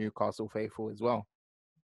happen for the Newcastle faithful as well?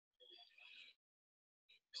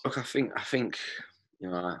 Look, I think you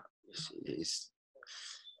know, it's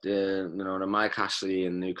the, you know, the Mike Ashley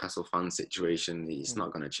and Newcastle fan situation. It's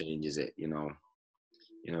not going to change, is it? You know,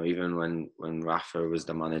 even when Rafa was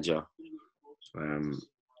the manager,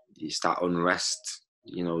 it's that unrest.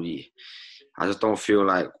 You know, I just don't feel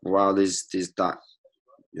like, while there's that,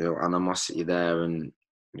 you know, animosity there, and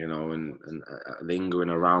you know, and lingering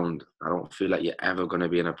around, I don't feel like you're ever going to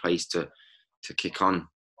be in a place to kick on.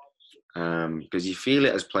 Because you feel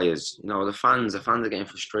it as players. You know, the fans are getting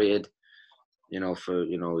frustrated. You know,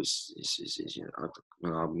 you know, it's you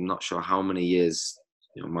know, I'm not sure how many years,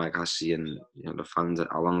 you know, Mike Ashley and, you know, the fans,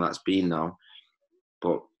 how long that's been now,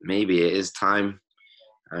 but maybe it is time.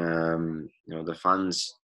 You know, the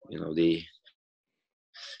fans, you know, the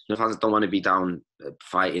fans don't want to be down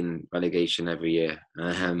fighting relegation every year.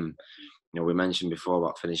 You know, we mentioned before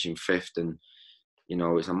about finishing 5th, and you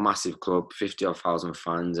know, it's a massive club, 50,000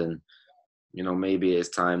 fans, and you know, maybe it's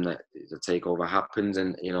time that the takeover happens,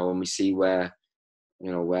 and you know, when we see where,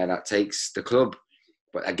 you know, where that takes the club.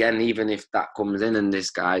 But again, even if that comes in and this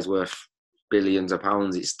guy's worth billions of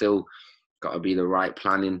pounds, it's still got to be the right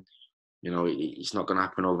planning. You know, it's not going to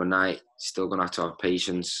happen overnight. Still going to have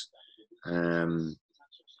patience. And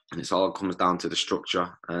it's all comes down to the structure.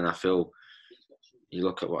 And I feel, you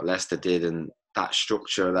look at what Leicester did, and that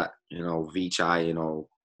structure that, you know, Vichai, you know,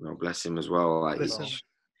 bless him as well. Like,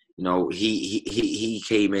 you know, he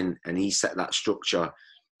came in and he set that structure,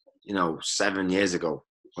 you know, 7 years ago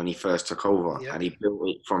when he first took over, and he built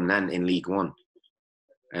it from then in League One.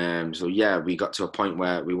 So yeah, we got to a point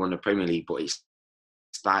where we won the Premier League, but it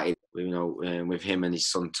started, you know, with him and his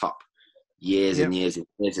son Top years and years and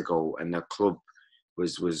years ago, and the club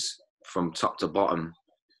was from top to bottom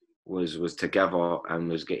was together and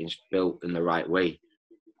was getting built in the right way.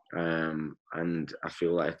 And I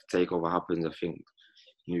feel like if the takeover happens, I think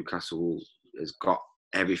Newcastle has got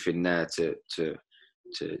everything there to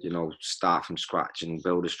you know, start from scratch and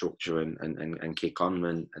build a structure and kick on,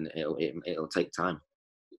 and it'll take time.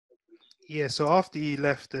 Yeah, so after you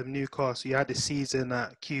left Newcastle, you had a season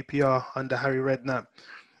at QPR under Harry Redknapp,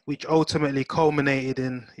 which ultimately culminated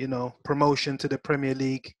in, you know, promotion to the Premier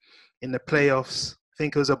League in the playoffs. I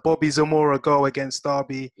think it was a Bobby Zamora goal against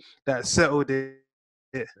Derby that settled it.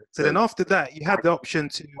 So then after that, you had the option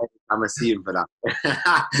to... I'm a seeing for that.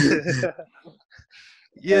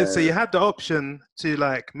 Yeah, so you had the option to,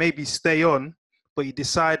 like, maybe stay on, but you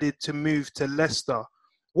decided to move to Leicester.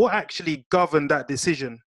 What actually governed that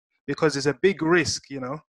decision? Because it's a big risk, you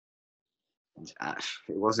know. It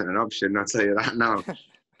wasn't an option, I'll tell you that now.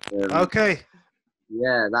 Okay.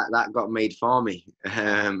 Yeah, that got made for me.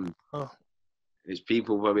 There's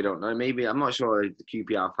people probably don't know. Maybe, I'm not sure if the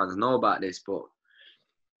QPR fans know about this, but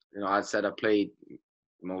you know, I said I played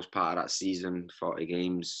most part of that season, 40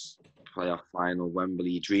 games, playoff final,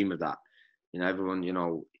 Wembley. You dream of that. You know, everyone, you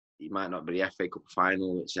know, it might not be the FA Cup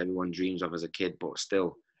final, which everyone dreams of as a kid, but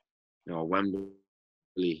still, you know,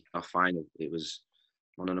 Wembley, a final, it was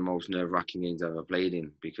one of the most nerve-wracking games I've ever played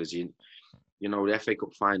in, because you know, the FA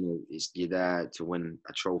Cup final is, you're there to win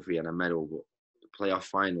a trophy and a medal, but the playoff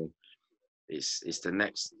final, it's the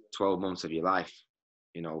next 12 months of your life.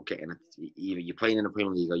 You know, either you're playing in the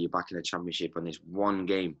Premier League or you're back in the Championship on this one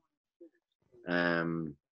game.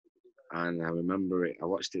 And I remember it. I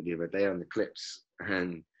watched it the other day on the clips,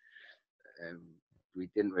 and we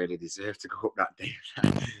didn't really deserve to go up that day.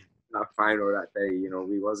 That final that day, you know,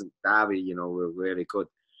 we wasn't Derby. You know, we were really good.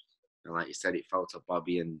 And like you said, it fell to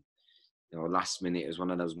Bobby, and you know, last minute is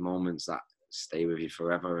one of those moments that stay with you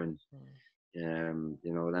forever. And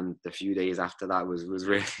you know, then the few days after that was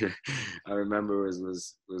really, I remember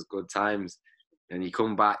was good times. And you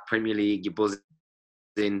come back Premier League, you're buzzing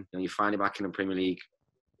in, you're finally back in the Premier League.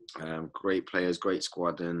 Great players, great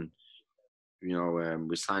squad, and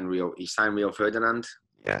we signed Rio. He signed Rio Ferdinand.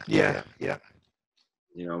 Yeah.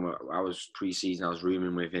 I was pre-season. I was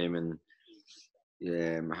rooming with him, and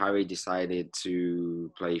Harry decided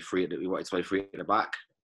to play free. We wanted to play free at the back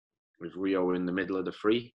with Rio in the middle of the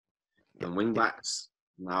three and wing backs.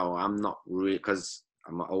 Now I'm not really, because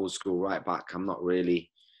I'm an old school right back. I'm not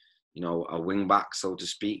really, a wing back, so to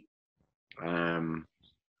speak. And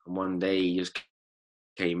one day he just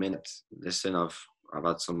came in. Listen, I've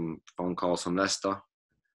had some phone calls from Leicester.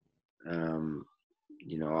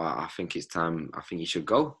 I think it's time. I think you should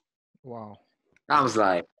go. Wow. I was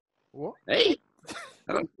like, what? Hey,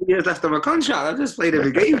 I got 2 years left on my contract. I've just played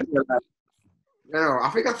every game. I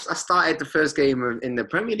think I started the first game in the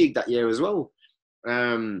Premier League that year as well.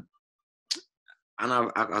 And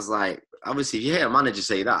I was like, obviously, if you hear a manager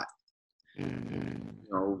say that,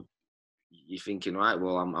 you're thinking, right?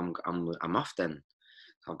 Well, I'm off then.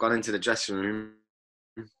 I've gone into the dressing room.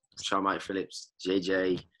 Sean Mike Phillips,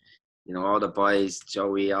 JJ, all the boys,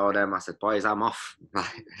 Joey, all them. I said, boys, I'm off.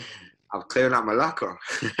 I'm clearing out my locker.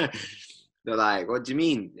 They're like, what do you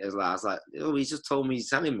mean? I was like, oh, he just told me he's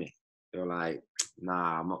telling me. They're like,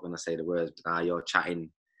 nah, I'm not going to say the words, but now you're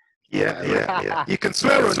chatting. Yeah. You can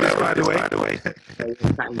swear on this, by the way.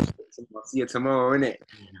 I'll see you tomorrow, innit?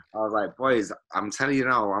 I was like, boys, I'm telling you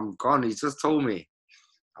now, I'm gone. He just told me.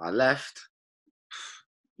 I left.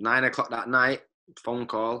 9 o'clock that night, phone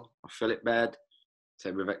call. I fill it bed.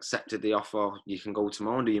 Said, we've accepted the offer. You can go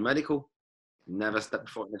tomorrow and do your medical. Never stepped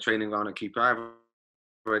foot in the training ground at QPR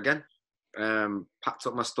ever again. Packed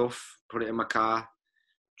up my stuff, put it in my car,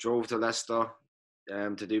 drove to Leicester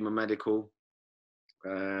to do my medical.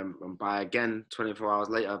 And by, again, 24 hours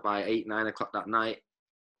later, by 8, 9 o'clock that night,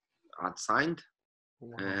 I'd signed.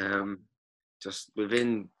 Wow. Just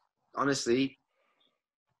within, honestly,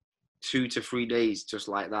 2 to 3 days, just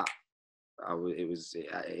like that.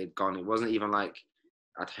 It had gone. It wasn't even like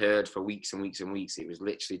I'd heard for weeks and weeks and weeks. It was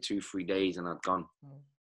literally 2-3 days and I'd gone.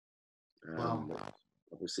 Wow.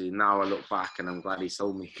 Obviously, now I look back and I'm glad he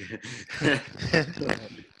sold me. I've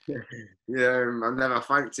never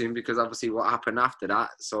thanked him because obviously what happened after that.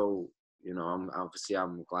 So, I'm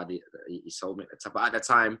glad he sold me. But at the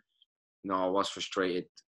time, I was frustrated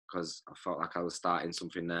because I felt like I was starting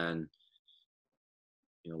something there, and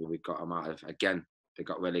we got them out of, again, they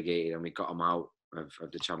got relegated and we got them out of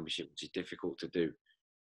the Championship, which is difficult to do.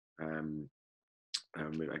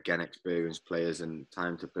 With, again, experienced players and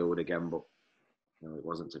time to build again, but it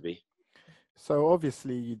wasn't to be. So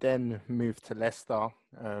obviously you then moved to Leicester.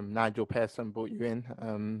 Nigel Pearson brought you in,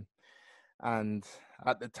 and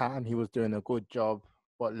at the time he was doing a good job,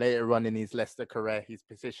 but later on in his Leicester career, his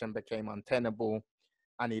position became untenable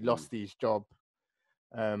and he lost his job.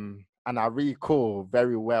 And I recall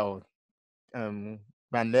very well,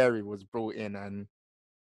 Ranieri was brought in and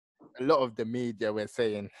a lot of the media were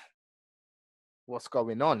saying, what's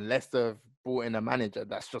going on? Leicester brought in a manager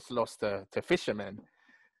that's just lost to Fisherman.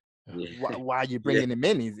 Why are you bringing him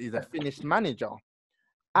in? He's a finished manager.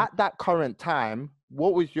 At that current time,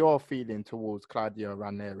 what was your feeling towards Claudio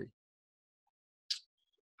Ranieri?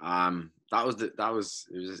 It was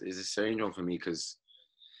a strange one for me because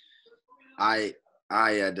I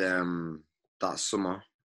had that summer,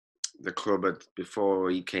 the club had, before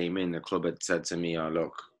he came in, the club had said to me, oh,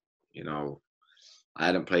 look, I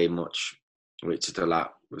hadn't played much. Richard Delat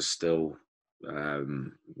was still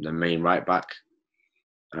the main right back.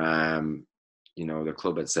 The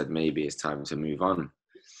club had said maybe it's time to move on.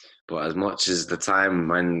 But as much as the time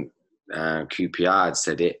when QPR had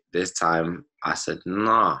said it, this time I said,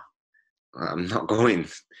 nah, I'm not going.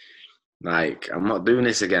 I'm not doing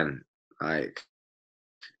this again. I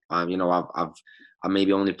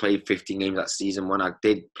maybe only played 15 games that season. When I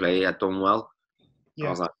did play, I'd done well. Yeah.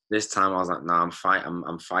 I was like, this time I was like, nah, I'm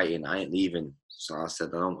fighting. I ain't leaving. So I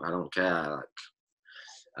said, I don't care.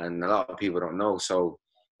 And a lot of people don't know. So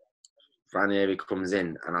Ranieri comes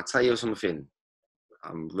in, and I'll tell you something.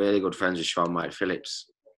 I'm really good friends with Sean Mike Phillips.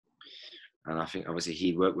 And I think obviously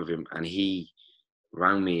he worked with him, and he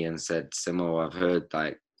rang me and said, Simo, I've heard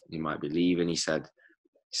you might be leaving. He said,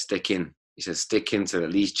 stick in. He said, stick in till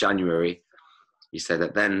at least January. He said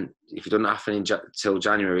that then if you don't have anything till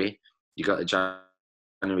January, you got the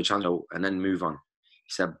January channel and then move on. He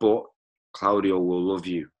said, but Claudio will love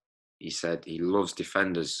you. He said, he loves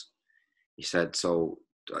defenders. He said, so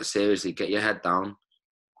seriously, get your head down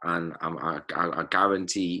and I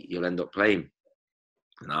guarantee you'll end up playing.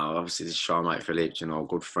 Now, obviously, this is Sean Mike Phillips, a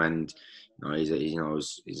good friend. He's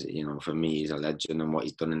for me, he's a legend and what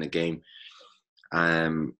he's done in the game.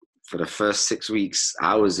 for the first 6 weeks,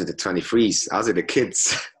 I was with the 23s. I was with the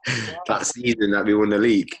kids. That season that we won the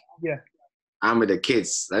league. Yeah. I'm with the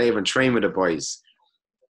kids. I didn't even train with the boys.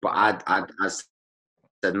 But I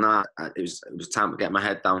said, nah, it was time to get my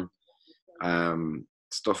head down.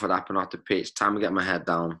 Stuff had happened off the pitch. Time to get my head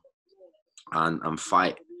down and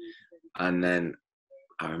fight. And then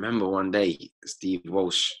I remember one day, Steve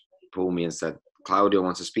Walsh pulled me and said, Claudio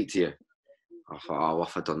wants to speak to you. I thought, oh, what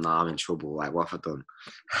have I done now? I'm in trouble. Like, what have I done?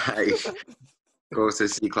 Goes to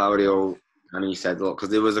see Claudio, and he said, look, because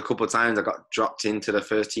there was a couple of times I got dropped into the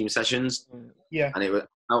first team sessions. Yeah. And it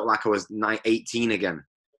felt like I was 18 again,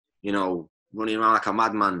 you know, running around like a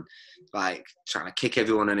madman, like trying to kick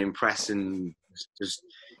everyone and impress, and just,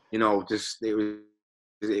 you know,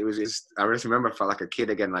 it was I just remember I felt like a kid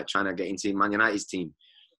again, like trying to get into Man United's team.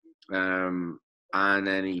 And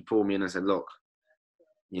then he pulled me in and said, look,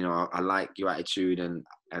 you know, I like your attitude, and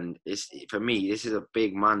it's, for me, this is a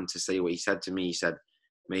big man to say what he said to me. He said,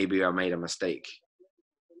 maybe I made a mistake.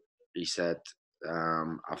 He said,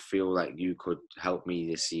 I feel like you could help me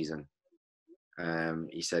this season.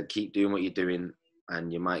 He said, keep doing what you're doing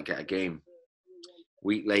and you might get a game.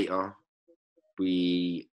 Week later,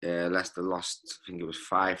 Leicester lost, I think it was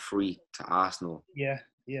 5-3 to Arsenal. Yeah.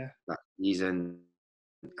 That season,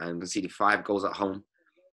 and conceded 5 goals at home.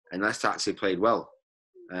 And Leicester actually played well.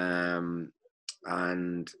 And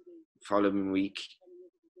following week,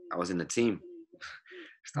 I was in the team.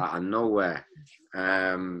 It's out of nowhere.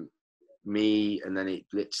 Me, and then it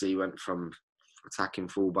literally went from attacking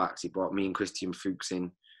fullbacks. He brought me and Christian Fuchs in,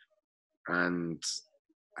 and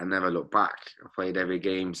I never looked back. I played every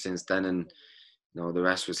game since then, and you know, the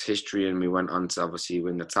rest was history. And we went on to obviously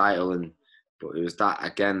win the title. But it was that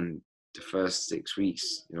again. The first 6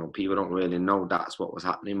 weeks, you know, people don't really know that's what was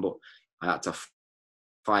happening. But I had to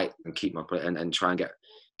fight and keep my play and try and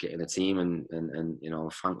get in the team. And you know,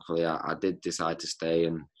 thankfully, I did decide to stay,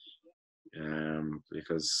 and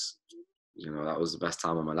because, you know, that was the best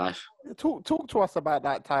time of my life. Talk to us about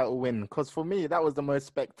that title win, because for me, that was the most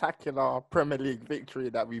spectacular Premier League victory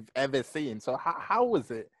that we've ever seen. So how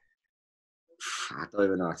was it? I don't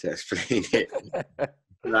even know how to explain it.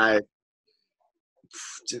 Like,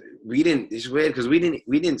 we didn't. It's weird because we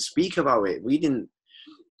didn't speak about it. We didn't.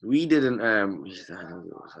 Oh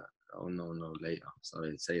no, later.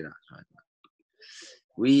 Sorry to say that.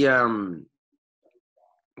 We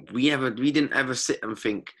didn't ever sit and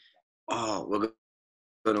think, oh, we're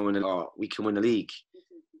going to win it, or we can win the league.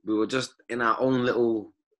 We were just in our own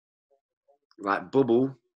little like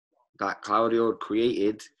bubble that Claudio had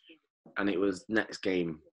created, and it was next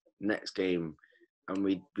game, and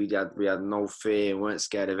we had no fear, weren't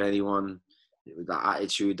scared of anyone. It was that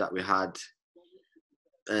attitude that we had,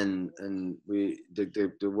 and the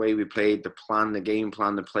way we played, the game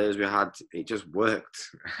plan, the players we had, it just worked.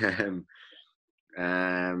 You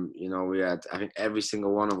know, we had, I think every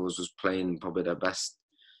single one of us was playing probably their best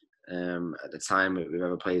at the time we've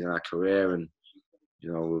ever played in our career, and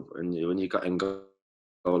you know, when you got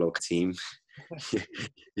Ngolo team,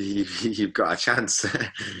 you've got a chance.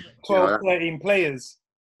 12, 13 players.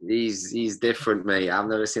 He's different, mate. I've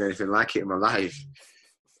never seen anything like it in my life.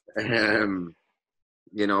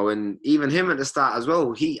 You know, and even him at the start as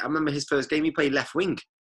well. I remember his first game, he played left wing.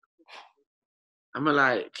 I'm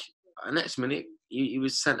like, next minute he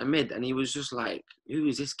was centre mid, and he was just like, who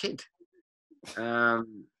is this kid?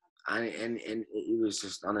 And he was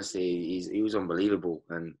just, honestly, he was unbelievable.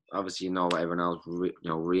 And obviously, you know, everyone else, you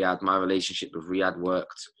know, Riyad, my relationship with Riyad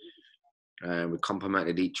worked. We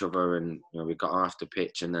complemented each other, and you know, we got off the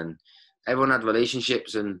pitch, and then everyone had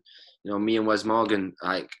relationships. And you know, me and Wes Morgan,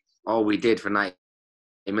 like, all we did for 90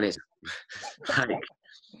 minutes, like,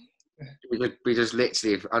 we just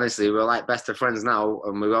literally, honestly, we're like best of friends now,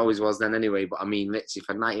 and we always was then anyway. But I mean, literally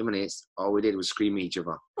for 90 minutes, all we did was scream at each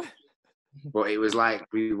other. But it was like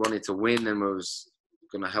we wanted to win, and we was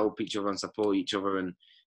going to help each other and support each other. And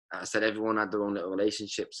I said, everyone had their own little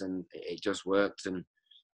relationships, and it just worked. And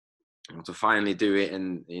you know, to finally do it,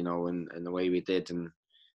 and you know, and the way we did, and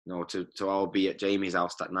you know, to all be at Jamie's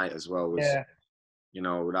house that night as well was, you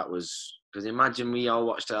know, that was, because imagine we all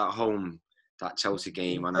watched it at home, that Chelsea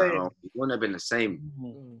game, and it wouldn't have been the same.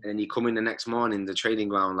 Mm-hmm. And you come in the next morning, the training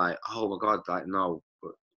ground, like, oh my God, like, no.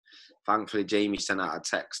 But thankfully, Jamie sent out a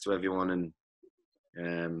text to everyone, and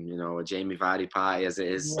you know, a Jamie Vardy party as it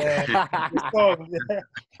is.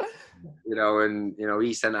 You know, and you know,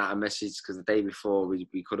 he sent out a message because the day before we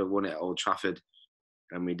could have won it at Old Trafford,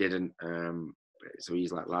 and we didn't. So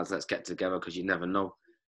he's like, lads, let's get together because you never know.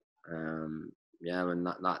 Yeah, and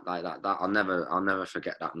that I'll never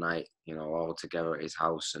forget that night. You know, all together at his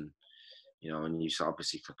house, and you know, and you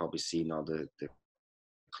obviously could probably seen all the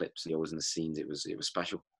clips, and the scenes. It was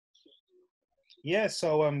special. Yeah,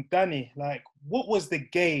 so Danny, like, what was the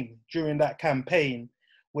game during that campaign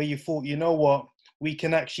where you thought, you know what, we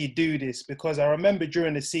can actually do this? Because I remember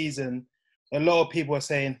during the season, a lot of people were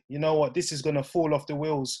saying, you know what, this is going to fall off the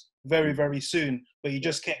wheels very, very soon. But you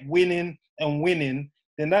just kept winning and winning.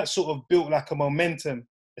 Then that sort of built like a momentum,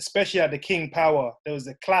 especially at the King Power. There was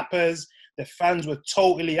the clappers, the fans were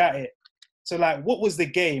totally at it. So, like, what was the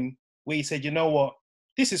game where you said, you know what,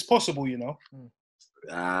 this is possible, you know?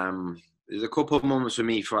 There's a couple of moments for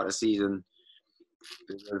me throughout the season.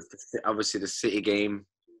 Obviously, the City game.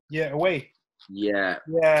 Yeah, away. Yeah.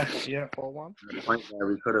 4-1. The point where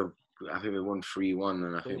we could have, I think we won 3-1,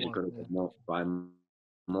 and I think we could have won by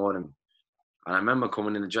more than. And I remember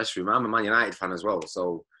coming in the dressing room. I'm a Man United fan as well,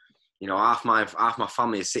 so you know, half my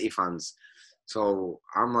family is City fans. So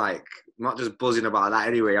I'm like, not just buzzing about that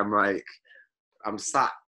anyway. I'm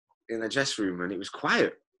sat in the dressing room, and it was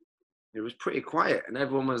quiet. It was pretty quiet, and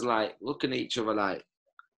everyone was like looking at each other like,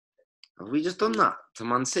 have we just done that to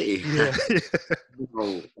Man City? Yeah. You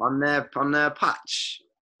know, on their patch,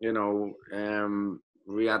 you know,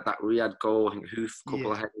 Riyad goal, I think Hoof,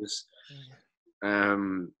 couple of headers.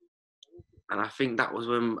 And I think that was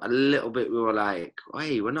when a little bit we were like,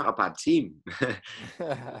 hey, we're not a bad team. You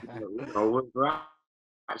know, we're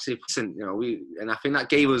actually, you know, and I think that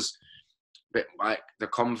gave us bit like the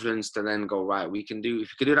confidence to then go, right, we can do,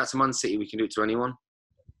 if we can do that to Man City, we can do it to anyone.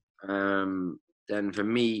 Then for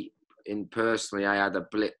me, personally, I had a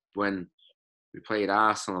blip when we played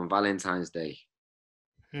Arsenal on Valentine's Day.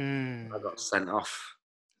 I got sent off.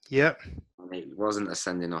 Yep. And it wasn't a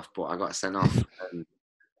sending off, but I got sent off.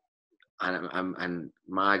 And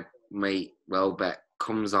my mate Welbeck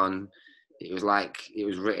comes on. It was like it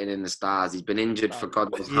was written in the stars. He's been injured for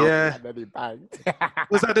God knows how. Yeah. And then he banged.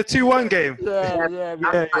 Was that the 2-1 game? Yeah.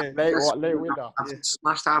 Late winner. I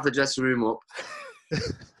smashed half the dressing room up.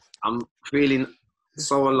 I'm feeling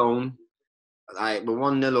so alone. Like, we're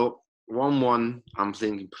 1-0 up, 1-1. I'm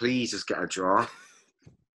thinking, please just get a draw.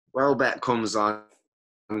 Welbeck comes on,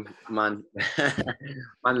 man. Man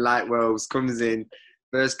Lightwells comes in.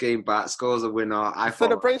 First game back, scores a winner. The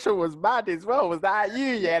celebration was mad as well. Was that you?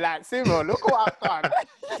 Yeah, like, Simo, look what I've done.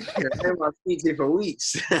 I've been here for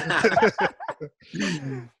weeks.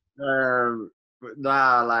 But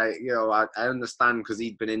nah, like, you know, I understand because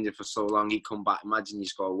he'd been injured for so long. He'd come back. Imagine you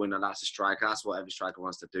score a winner. That's a striker. That's what every striker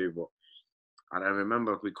wants to do. But I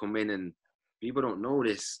remember we come in and people don't know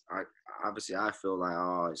this. Obviously, I feel like,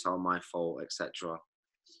 oh, it's all my fault, etc.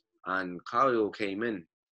 And Claudio came in,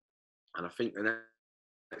 and I think the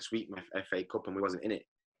next week my FA Cup and we wasn't in it.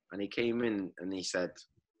 And he came in and he said,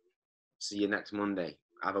 see you next Monday.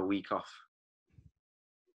 Have a week off.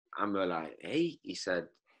 And we're like, hey, he said,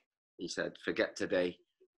 forget today.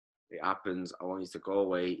 It happens. I want you to go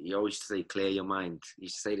away. He always used to say, clear your mind. He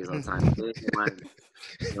used to say this all the time. Clear your mind.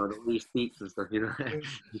 You know, the way he speaks and stuff, you know.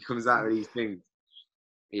 He comes out with these things.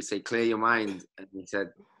 He'd say, clear your mind. And he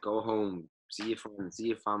said, go home, see your friends, see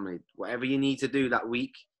your family. Whatever you need to do that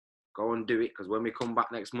week, go and do it. Because when we come back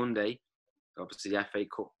next Monday, obviously the FA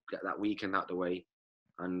Cup, get that weekend out the way.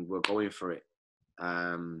 And we're going for it.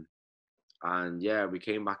 And yeah, we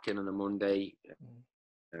came back in on a Monday.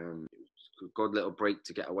 A good little break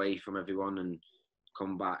to get away from everyone and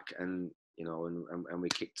come back, and you know, and we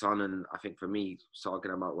kicked on. And I think for me, talking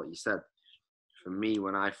about what you said, for me,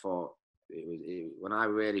 when I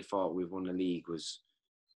really thought we've won the league was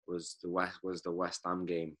the West Ham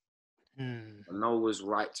game. I know it was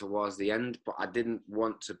right towards the end, but I didn't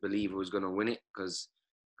want to believe I was going to win it because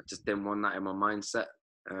I just didn't want that in my mindset.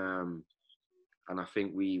 And I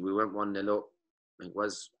think we went 1-0 up. It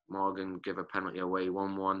was Morgan give a penalty away,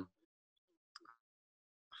 1-1.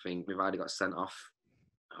 I think we've already got sent off.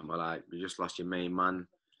 And we're like, we just lost your main man.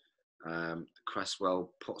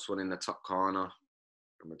 Cresswell puts one in the top corner.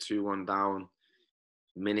 And we're 2-1 down.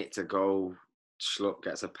 Minute to go. Schlupp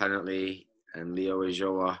gets a penalty. And Leo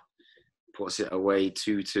Ajoa puts it away,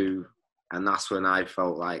 2-2. And that's when I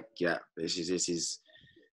felt like, yeah, this is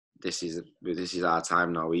our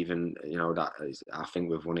time now. Even, you know, I think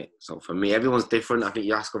we've won it. So for me, everyone's different. I think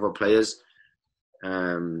you ask other players.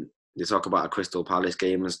 They talk about a Crystal Palace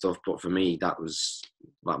game and stuff, but for me, that was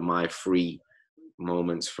like my 3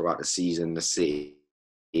 moments throughout the season: the City,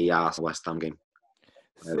 Arsenal, West Ham game.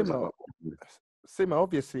 Simo,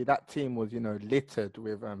 obviously that team was, you know, littered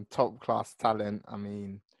with top class talent. I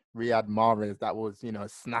mean, Riyad Mahrez, that was, you know,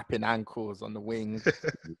 snapping ankles on the wing.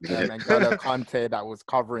 And Ngolo Kante, that was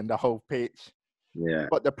covering the whole pitch. Yeah.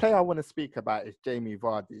 But the player I want to speak about is Jamie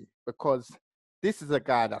Vardy, because this is a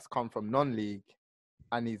guy that's come from non-league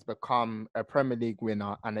and he's become a Premier League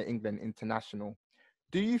winner and an England international.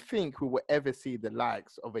 Do you think we will ever see the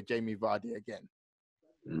likes of a Jamie Vardy again?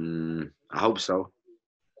 I hope so.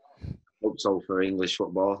 Hope so for English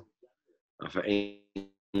football, for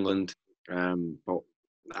England. But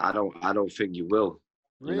I don't think you will.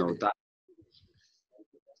 Really? You know that.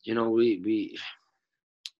 You know we.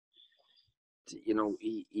 You know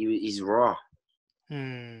he's raw,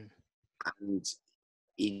 Hmm. and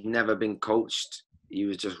he'd never been coached. He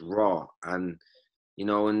was just raw, and you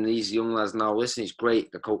know, and these young lads now. Listen, it's great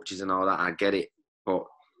the coaches and all that. I get it, but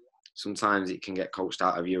sometimes it can get coached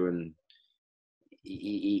out of you, and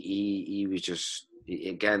he was just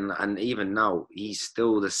again, and even now he's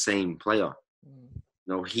still the same player. You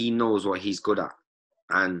know, he knows what he's good at,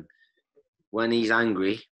 and when he's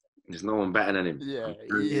angry, there's no one better than him. Yeah.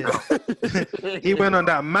 He went on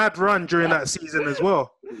that mad run during that season as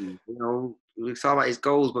well. You know, we talk about his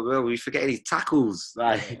goals, but we forget his tackles.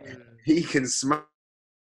 Like he can smash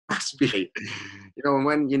people. You know,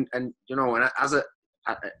 and as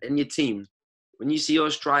in your team, when you see your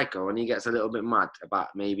striker when he gets a little bit mad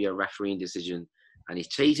about maybe a refereeing decision, and he's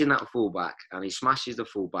chasing that fullback and he smashes the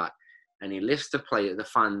fullback and he lifts the play at the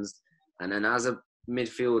fans, and then as a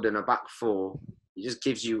midfield and a back four, he just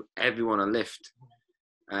gives you everyone a lift.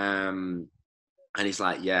 And he's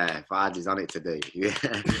like, yeah, Vardy's on it today. Yeah,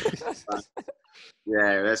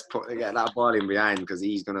 let's get that ball in behind because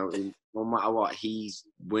he's gonna, no matter what, he's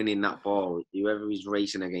winning that ball. Whoever he's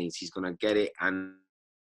racing against, he's gonna get it. And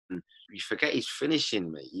you forget he's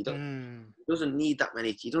finishing, mate. He doesn't need that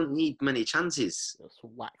many. You don't need many chances. Just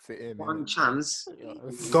wax it in. One chance,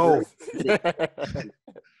 goal.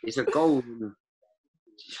 It's a goal.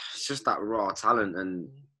 It's just that raw talent, and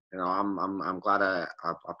you know, I'm glad I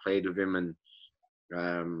played with him, and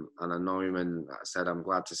I know him, and like I said, I'm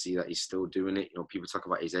glad to see that he's still doing it. You know, people talk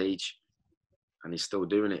about his age, and he's still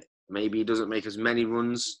doing it. Maybe he doesn't make as many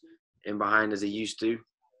runs in behind as he used to,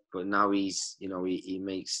 but now he's, you know, he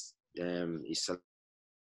makes, he's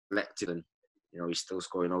selected, and you know, he's still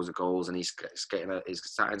scoring loads of goals, and he's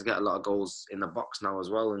starting to get a lot of goals in the box now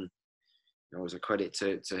as well. And you know, it's a credit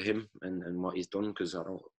to him and what he's done, because I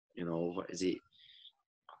don't, you know, what is it?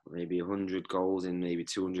 Maybe 100 goals in maybe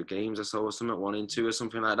 200 games or so, or something, 1 in 2 or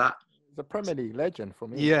something like that. He's a Premier League legend for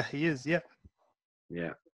me. Yeah, he is. Yeah.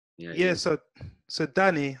 So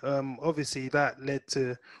Danny, obviously that led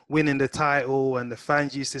to winning the title, and the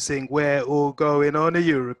fans used to sing, "We're all going on a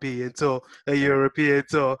European tour, a European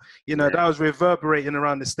tour." You know, that was reverberating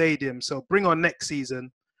around the stadium. So bring on next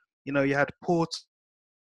season. You know, you had Porto,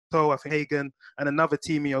 I think Hagen, and another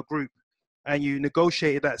team in your group, and you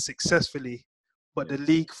negotiated that successfully, but the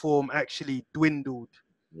league form actually dwindled.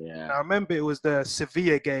 Yeah. And I remember it was the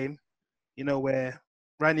Sevilla game, you know, where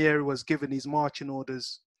Ranieri was given these marching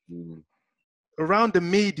orders. Around the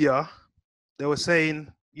media, they were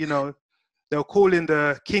saying, you know, they were calling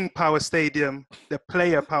the King Power Stadium the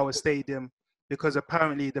Player Power Stadium, because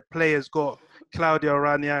apparently the players got Claudio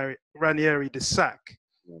Ranieri the sack.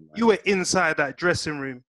 You were inside that dressing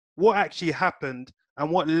room. What actually happened,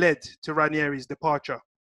 and what led to Ranieri's departure?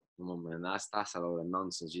 Come on, man, that's a load of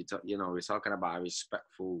nonsense. You know, we're talking about a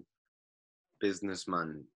respectful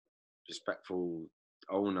businessman, respectful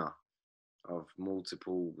owner of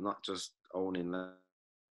multiple, not just owning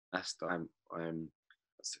Leicester. I'm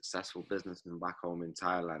a successful businessman back home in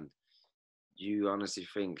Thailand. You honestly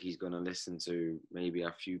think he's going to listen to maybe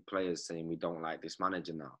a few players saying we don't like this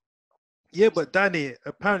manager now? Yeah, but Danny,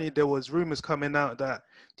 apparently there was rumours coming out that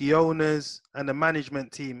the owners and the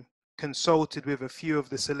management team consulted with a few of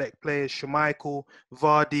the select players, Schmeichel,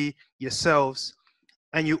 Vardy, yourselves,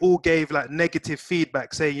 and you all gave like negative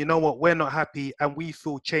feedback saying, you know what, we're not happy and we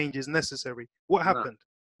feel change is necessary. What happened?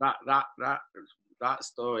 That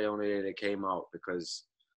story only really came out because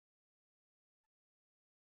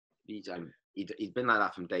he'd been like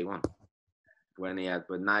that from day one. When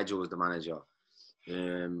Nigel was the manager,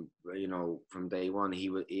 you know, from day one,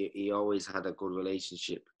 he always had a good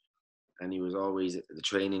relationship, and he was always at the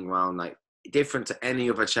training ground, like different to any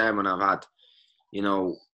other chairman I've had, you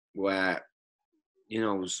know, where, you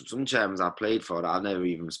know, some chairmans I played for that I never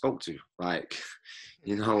even spoke to, like,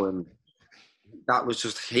 you know, and that was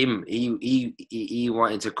just him. He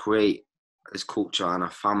wanted to create this culture and a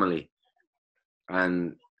family,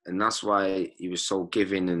 and that's why he was so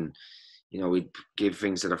giving, and you know, we'd give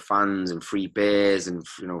things to the fans and free beers and,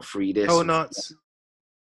 you know, free this. Donuts.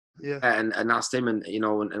 Yeah. And that's him, and, you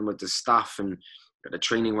know, and with the staff and at the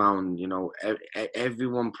training ground, you know,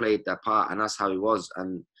 everyone played their part, and that's how he was.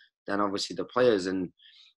 And then obviously the players, and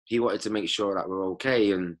he wanted to make sure that we're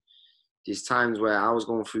okay. And there's times where I was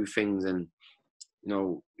going through things, and, you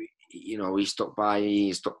know, you know, he stuck by me,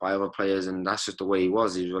 he stuck by other players, and that's just the way he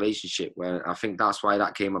was, his relationship. Where I think that's why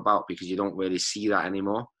that came about, because you don't really see that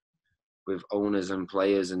anymore with owners and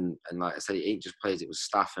players, and like I said, it ain't just players, it was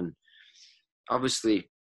staff. And obviously,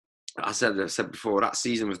 I said before, that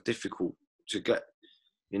season was difficult to get,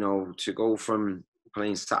 you know, to go from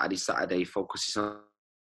playing Saturday, focusing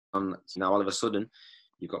on now all of a sudden,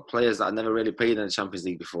 you've got players that had never really played in the Champions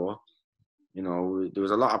League before. You know, there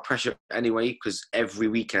was a lot of pressure anyway, because every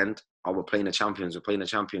weekend, we're playing the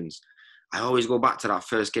champions. I always go back to that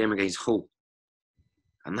first game against Hull.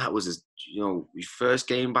 And that was, you know, your first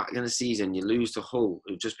game back in the season, you lose to Hull,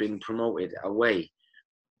 who've just been promoted away.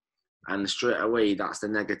 And straight away, that's the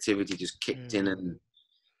negativity just kicked in. And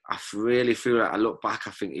I really feel like, I look back,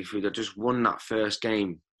 I think if we'd have just won that first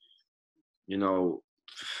game, you know,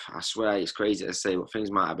 I swear it's crazy to say, but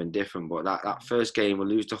things might have been different. But that first game, we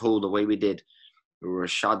lose to Hull the way we did. We were a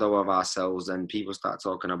shadow of ourselves, and people start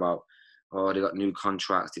talking about, oh, they got new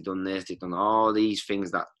contracts, they've done this, they've done all these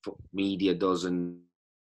things that media does. And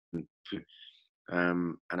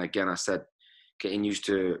again, I said, getting used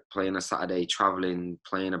to playing a Saturday, travelling,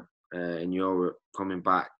 playing in Europe, coming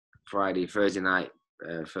back Thursday night,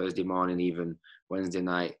 Thursday morning even, Wednesday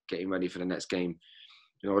night, getting ready for the next game.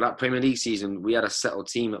 You know, that Premier League season, we had a settled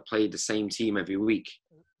team that played the same team every week.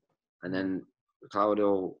 And then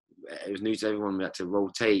Claudio, it was new to everyone. We had to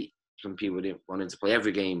rotate. Some people didn't wanted to play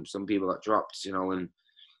every game. Some people got dropped, you know, and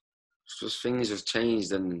just things have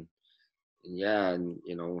changed. And yeah, and,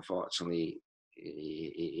 you know, unfortunately,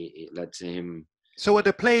 it led to him. So were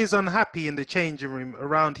the players unhappy in the changing room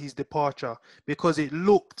around his departure? Because it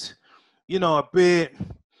looked, you know, a bit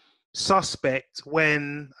suspect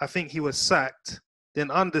when I think he was sacked. Then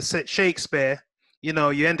under Shakespeare, you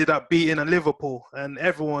know, you ended up beating a Liverpool, and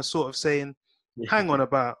everyone's sort of saying, hang on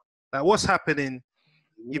about, like, what's happening?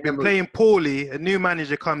 You've been playing poorly, a new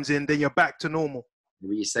manager comes in, then you're back to normal.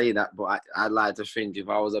 You say that, but I'd like to think if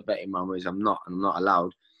I was a betting man, which I'm not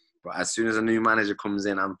allowed, but as soon as a new manager comes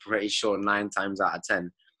in, I'm pretty sure 9 times out of 10,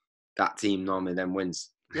 that team normally then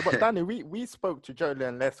wins. Yeah, but Danny, we spoke to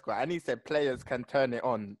Julian Leicester, and he said players can turn it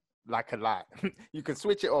on like a light. You can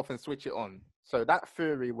switch it off and switch it on. So that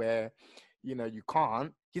theory where, you know, you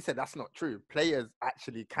can't, he said that's not true. Players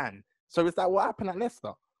actually can. So is that what happened at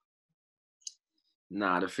Leicester?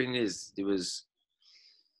 Nah, the thing is, there was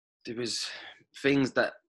things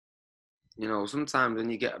that, you know, sometimes when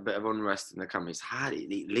you get a bit of unrest in the camp, it's hard.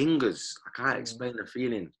 It lingers. I can't explain the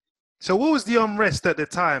feeling. So what was the unrest at the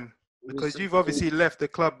time? Because you've obviously left the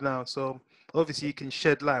club now, so obviously you can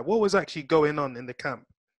shed light. What was actually going on in the camp?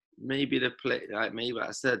 Maybe maybe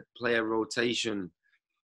I said player rotation,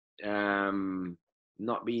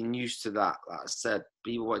 not being used to that. Like I said,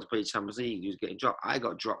 people wanted to play Champions League. He was getting dropped. I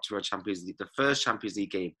got dropped to a Champions League, the first Champions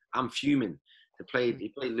League game. I'm fuming. He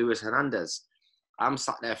played Luis Hernandez. I'm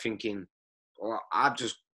sat there thinking, well, I've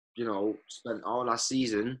just, you know, spent all last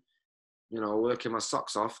season, you know, working my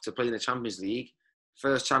socks off to play in the Champions League.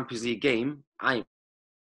 First Champions League game, I ain't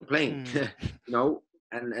playing, you know.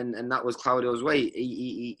 And that was Claudio's way.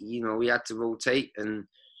 He you know, we had to rotate, and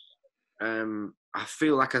I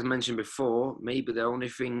feel like, as mentioned before, maybe the only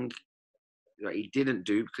thing that he didn't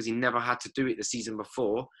do, because he never had to do it the season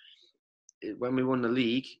before, when we won the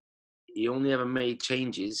league, he only ever made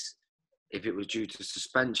changes if it was due to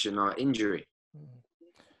suspension or injury.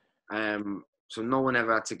 So no one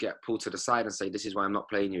ever had to get pulled to the side and say, this is why I'm not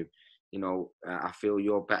playing you. You know, I feel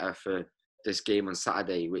you're better for this game on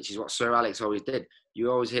Saturday, which is what Sir Alex always did.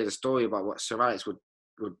 You always hear the story about what Sir Alex would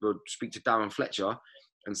speak to Darren Fletcher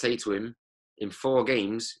and say to him, in 4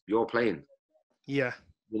 games, you're playing. Yeah.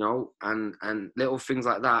 You know, and little things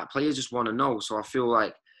like that, players just want to know. So I feel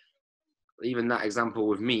like, even that example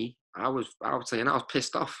with me, I was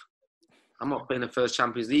pissed off. I'm not playing the first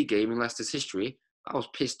Champions League game in Leicester's history. I was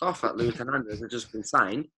pissed off that Luis Hernandez had just been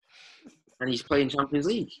signed and he's playing Champions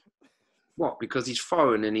League. What? Because he's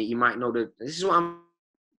foreign and he might know that. This is what I'm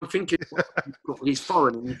thinking. He's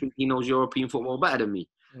foreign and you think he knows European football better than me.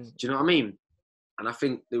 Do you know what I mean? And I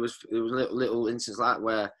think there was little instances like that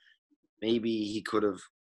where maybe he could have,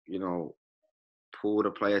 you know, pulled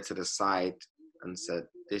a player to the side and said,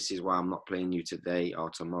 this is why I'm not playing you today or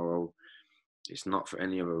tomorrow. It's not for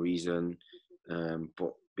any other reason,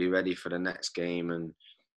 but be ready for the next game. And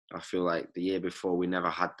I feel like the year before, we never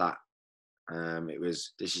had that. It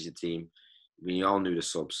was, this is your team. We all knew the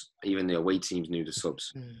subs. Even the away teams knew the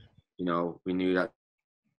subs. You know, we knew that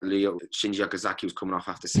Shinji Okazaki was coming off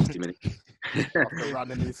after 60 minutes. After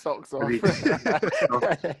running his socks off. Shinji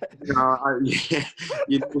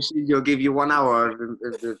will give you 1 hour,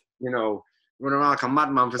 you know, run around like a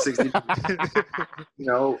madman for 60 minutes, you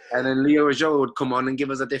know, and then Leo Joe would come on and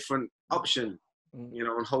give us a different option, you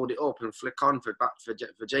know, and hold it up and flick on for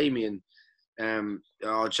Jamie, and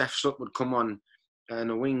or Jeff Shutt would come on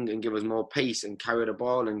a wing and give us more pace and carry the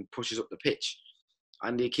ball and push us up the pitch.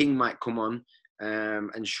 Andy King might come on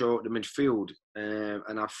and show up the midfield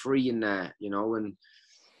and have 3 in there, you know, and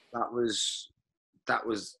that was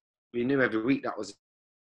we knew every week that was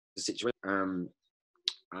the situation.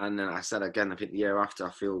 And then I said again, I think the year after,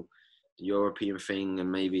 I feel the European thing and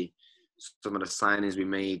maybe some of the signings we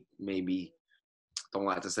made, maybe don't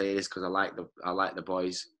like to say this because I like the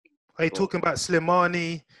boys. Are you talking about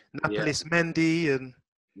Slimani, Napolis Mendy, and?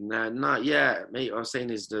 No, yeah, mate. What I'm saying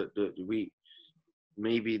is that we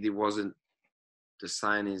maybe there wasn't the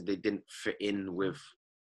signings. They didn't fit in with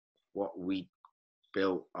what we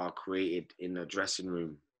built or created in the dressing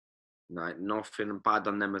room. Like nothing bad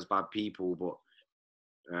on them as bad people, but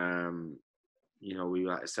you know,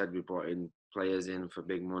 like I said, we brought in players in for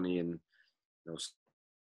big money, and you know,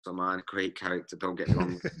 some man, great character. Don't get me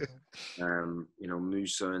wrong. You know,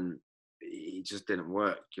 Musa, and it just didn't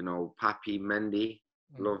work. You know, Papi Mendy,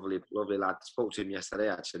 lovely lad. Spoke to him yesterday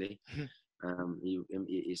actually. He's,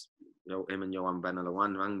 you know, him and Johan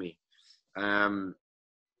Benalawan rang me.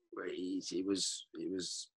 It was.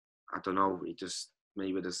 I don't know. It just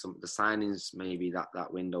maybe there's some the signings. Maybe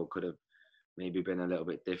that window could have maybe been a little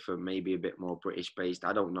bit different. Maybe a bit more British based.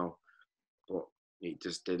 I don't know, but it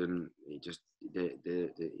just didn't. It just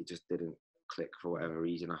didn't click for whatever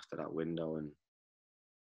reason after that window,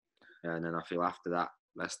 and then I feel after that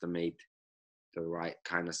Leicester made the right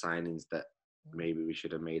kind of signings that maybe we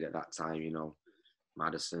should have made at that time. You know,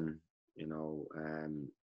 Maddison. You know,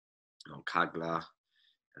 Kagler.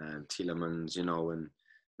 Tielemans, you know, and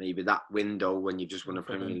maybe that window when you just won a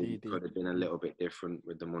Premier League could have been a little bit different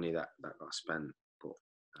with the money that got spent. But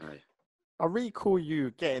I recall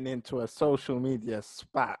you getting into a social media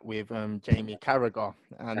spat with Jamie Carragher,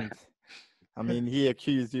 and I mean he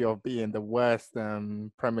accused you of being the worst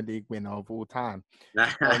Premier League winner of all time.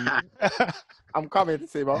 I'm coming,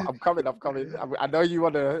 Simo. I'm coming. I know you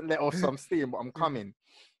want to let off some steam, but I'm coming.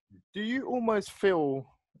 Do you almost feel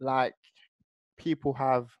like people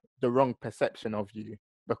have the wrong perception of you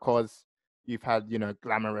because you've had, you know,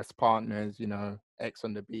 glamorous partners, you know, X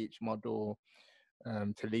on the Beach model,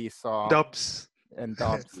 Talisa, Dubs,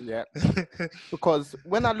 yeah. Because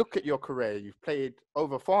when I look at your career, you've played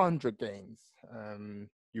over 400 games.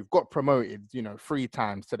 You've got promoted, you know, 3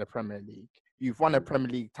 times to the Premier League. You've won a Premier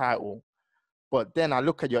League title. But then I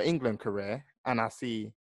look at your England career and I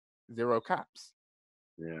see 0 caps.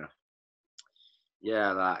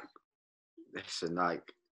 Yeah, like, listen, like,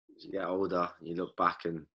 as you get older, you look back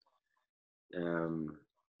and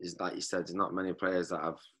it's like you said, there's not many players that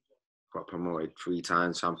have got promoted 3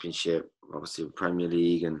 times, Championship, obviously Premier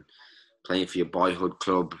League, and playing for your boyhood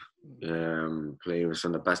club, playing with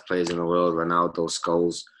some of the best players in the world, Ronaldo,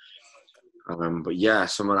 Scholes. But yeah,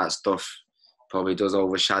 some of that stuff probably does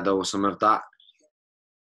overshadow some of that.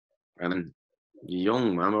 And you're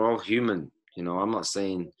young, man, we're all human. You know, I'm not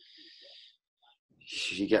saying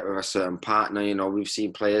you get with a certain partner, you know, we've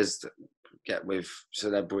seen players that get with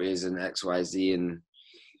celebrities and XYZ, and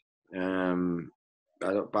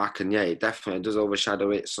I look back and yeah, it definitely does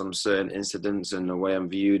overshadow it, some certain incidents and the way I'm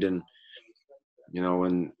viewed, and you know,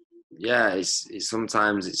 and yeah, it's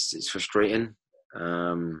sometimes it's frustrating,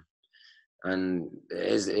 and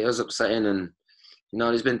it is upsetting, and you know,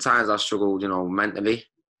 there's been times I've struggled, you know, mentally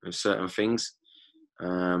with certain things,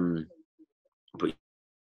 but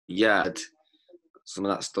yeah, some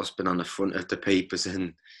of that stuff's been on the front of the papers,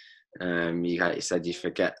 and like you said, you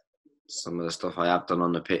forget some of the stuff I have done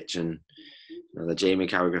on the pitch, and you know, the Jamie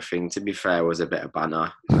Carragher thing, to be fair, was a bit of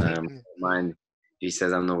banter. Mine, he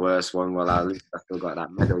says I'm the worst one. Well, at least I still got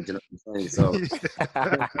that medal. Do you know what I'm saying? So,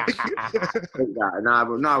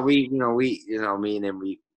 me and him,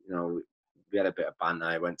 we had a bit of banter.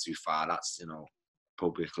 I went too far. That's, you know,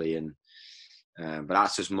 publicly, and but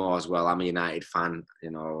that's just more as well. I'm a United fan.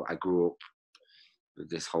 You know, I grew up with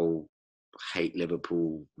this whole hate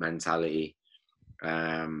Liverpool mentality,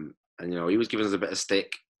 and you know, he was giving us a bit of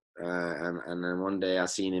stick, and then one day I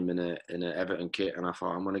seen him in a Everton kit, and I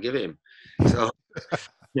thought I'm gonna give it him. So,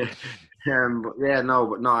 but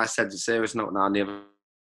no, I said the serious note now. The other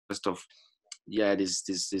stuff, yeah, there's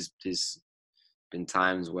been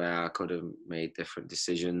times where I could have made different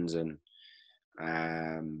decisions, and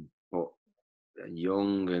but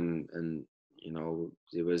young and you know,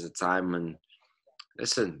 there was a time when,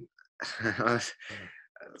 listen,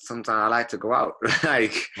 sometimes I like to go out.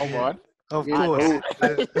 Like, come on. Of course.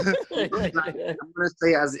 I'm gonna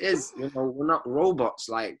say it as it is. You know, we're not robots.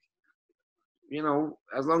 Like, you know,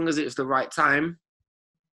 as long as it's the right time,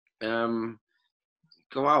 go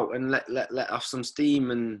out and let off some steam.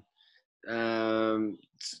 And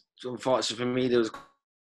unfortunately for me, there was a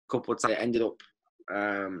couple of times I ended up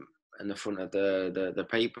in the front of the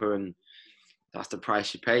paper, and that's the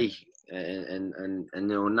price you pay. And you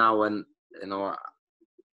know, now when, you know,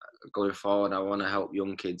 going forward, I want to help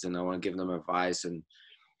young kids and I want to give them advice, and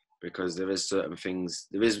because there is certain things,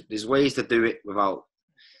 there's ways to do it without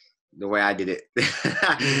the way I did it.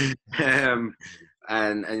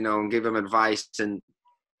 And you know, and give them advice, and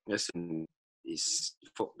listen,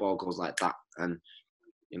 football goes like that, and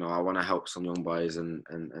you know, I want to help some young boys and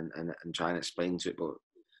try and explain to it, but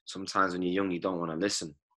sometimes when you're young, you don't want to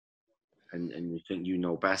listen, and you think you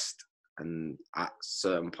know best, and at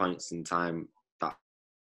certain points in time,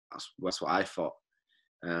 that's what I thought.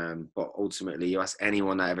 But ultimately, you ask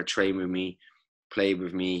anyone that ever trained with me, played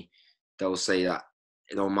with me, they'll say that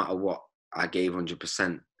it don't matter what, I gave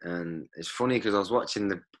 100%. And it's funny because I was watching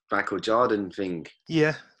the Michael Jordan thing.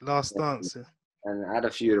 Yeah, Last Dance. And I had a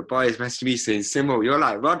few of the boys messaging me saying, Simo, you're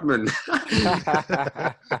like Rodman. Well,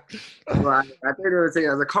 I don't know if it's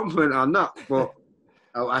a compliment or not, but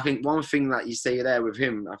I think one thing that you say there with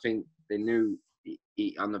him, I think they knew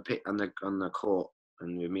he on the court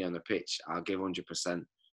and with me on the pitch, I'll give 100%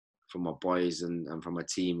 for my boys and for my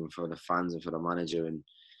team and for the fans and for the manager. And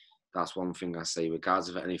that's one thing I say, regardless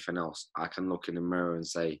of anything else, I can look in the mirror and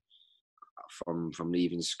say, from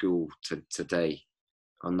leaving school to today,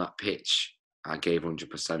 on that pitch, I gave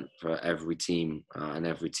 100% for every team and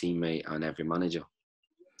every teammate and every manager.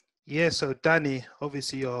 Yeah, so Danny,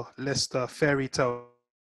 obviously your Leicester fairy tale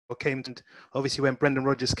came to, obviously when Brendan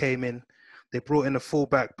Rodgers came in, they brought in a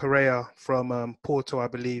fullback, Pereira, from Porto, I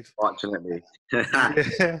believe. Fortunately.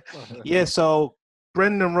 Yeah, so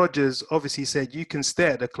Brendan Rodgers obviously said you can stay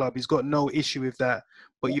at the club. He's got no issue with that,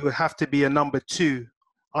 but you would have to be a number 2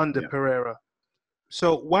 under Pereira.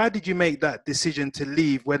 So why did you make that decision to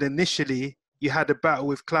leave when initially you had a battle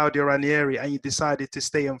with Claudio Ranieri and you decided to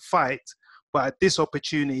stay and fight, but at this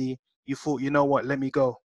opportunity, you thought, you know what, let me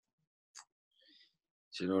go?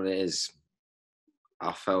 Do you know what it is?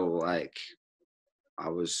 I felt like I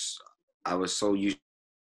was so used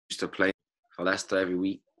to playing for Leicester every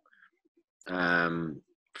week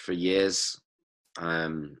for years.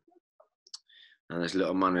 And this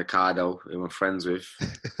little man Ricardo, who I'm friends with.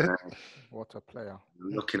 What a player.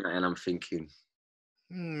 I'm looking at it and I'm thinking,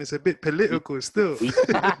 it's a bit political still.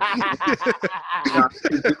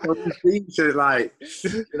 Like,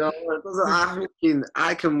 you know, I'm thinking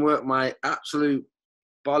I can work my absolute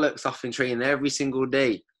bollocks off in training every single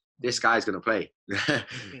day. This guy's going to play,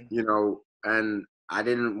 you know, and I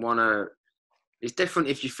didn't want to. It's different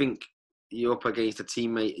if you think you're up against a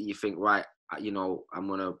teammate, you think, right, you know, I'm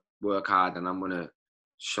going to work hard and I'm going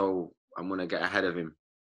to get ahead of him.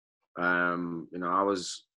 You know, I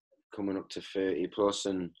was coming up to 30 plus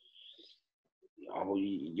and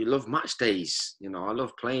you love match days. You know, I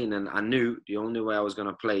love playing, and I knew the only way I was going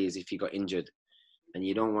to play is if he got injured, and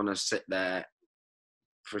you don't want to sit there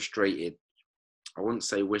frustrated. I wouldn't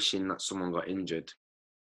say wishing that someone got injured,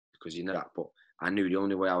 because you know that, but I knew the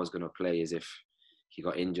only way I was going to play is if he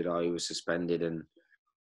got injured or he was suspended. And,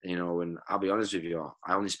 you know, and I'll be honest with you,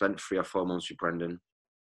 I only spent 3 or 4 months with Brendan,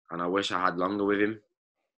 and I wish I had longer with him,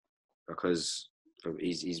 because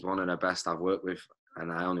he's one of the best I've worked with,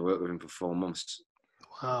 and I only worked with him for 4 months.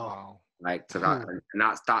 Wow. Like, to that,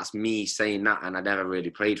 and that's me saying that, and I never really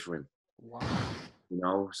played for him. Wow. You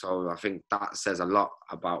know, so I think that says a lot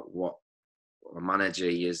about what a manager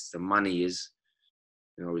he is, the man he is,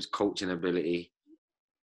 you know, his coaching ability.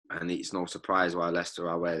 And it's no surprise why Leicester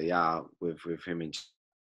are where they are with him in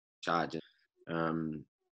charge. You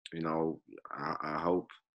know, I hope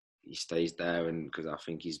he stays there, and because I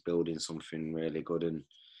think he's building something really good. And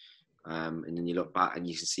then you look back and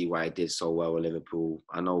you can see why he did so well with Liverpool.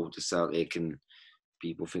 I know the Celtic, and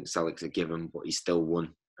people think Celtic's a given, but he still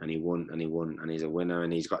won. And he won, and he won, and he's a winner.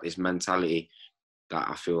 And he's got this mentality that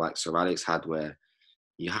I feel like Sir Alex had, where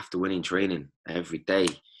you have to win in training every day.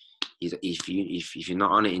 If you're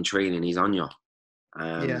not on it in training, he's on you.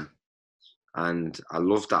 And I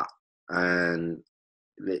love that. And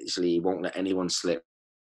literally, he won't let anyone slip.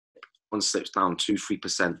 One slips down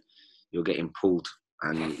 2-3%, you're getting pulled,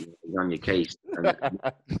 and you're on your case. And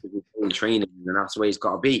in training, and that's the way it's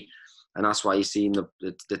got to be. And that's why you're seeing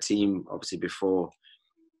the team, obviously, before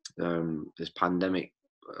this pandemic,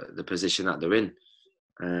 the position that they're in.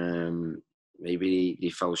 Maybe they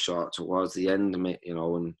fell short towards the end, you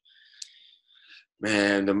know,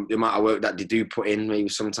 and the amount of work that they do put in maybe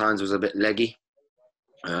sometimes was a bit leggy.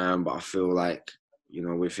 But I feel like, you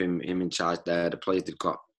know, with him in charge there, the players they've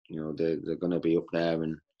got, You know, they're going to be up there.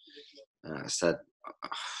 And I said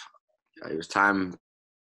it was time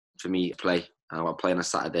for me to play. I want to play on a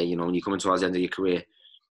Saturday. You know, when you come towards the end of your career,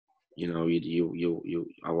 you know,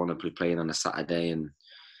 I want to be playing on a Saturday, and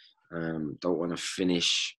don't want to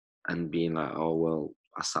finish and being like, oh well,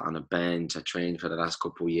 I sat on a bench, I trained for the last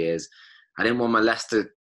couple of years. I didn't want my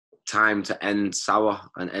Leicester time to end sour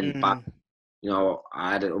and end bad. You know,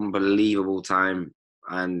 I had an unbelievable time,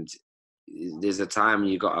 and there's a time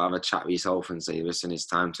you got to have a chat with yourself and say, listen, it's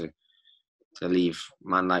time to leave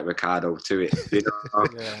man like Ricardo to it. You know?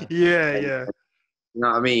 Yeah. You know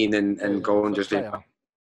what I mean? And go and just think,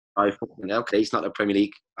 okay, it's not the Premier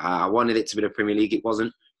League. I wanted it to be the Premier League. It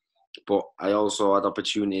wasn't. But I also had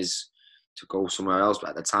opportunities to go somewhere else.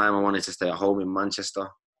 But at the time, I wanted to stay at home in Manchester.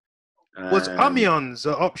 Was Amiens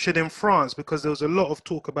an option in France? Because there was a lot of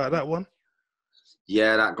talk about that one.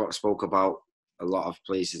 Yeah, that got spoke about a lot of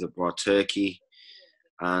places abroad, Turkey.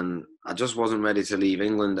 And I just wasn't ready to leave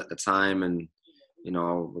England at the time. And, you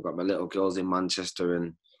know, we've got my little girls in Manchester.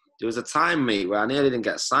 And there was a time, mate, where I nearly didn't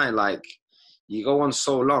get signed. Like, you go on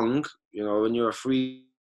so long, you know, when you're a free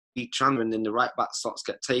transfer and then the right back slots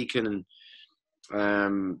get taken.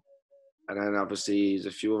 And then obviously there's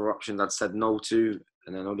a few other options I'd said no to.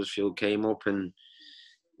 And then Huddersfield came up and,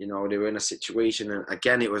 you know, they were in a situation. And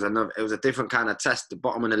again, it was a different kind of test. The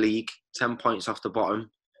bottom of the league, 10 points off the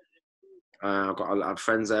bottom. I've got a lot of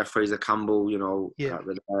friends there, Fraser Campbell, you know,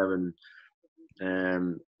 there,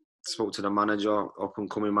 and spoke to the manager, up and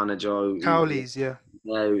coming manager, Cowley's, who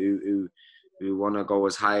want to go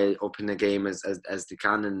as high up in the game as they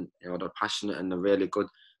can, and you know they're passionate and they're really good,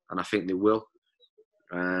 and I think they will.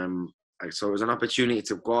 So it was an opportunity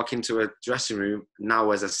to walk into a dressing room now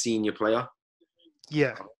as a senior player.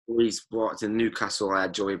 Yeah. I've always walked in Newcastle. I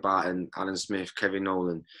had Joey Barton, Alan Smith, Kevin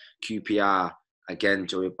Nolan, QPR. Again,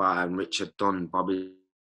 Joey Barton, Richard Dunn, Bobby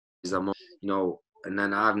Zamora, you know, and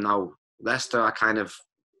then I have now Leicester.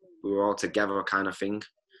 We were all together kind of thing,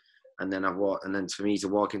 and then for me to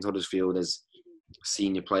walk into Huddersfield as a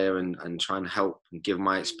senior player and try and help and give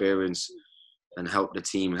my experience and help the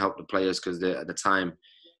team, help the players, because at the time,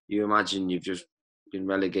 you imagine you've just been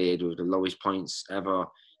relegated with the lowest points ever.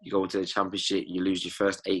 You go to the Championship, you lose your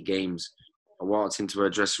first 8 games. I walked into a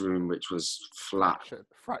dressing room which was flat.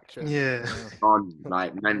 Fractured. Yeah. Gone,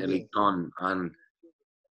 like mentally gone. And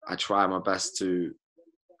I try my best to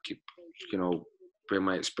keep, you know, bring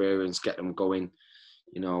my experience, get them going,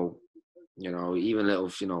 you know, even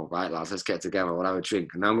little, you know, right lads, let's get together, we'll have a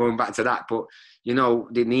drink. And I'm going back to that. But, you know,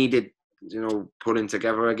 they needed, you know, pulling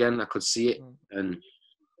together again. I could see it. And,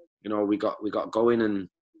 you know, we got going, and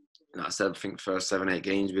like I said, I think first 7-8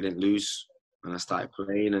 games we didn't lose, and I started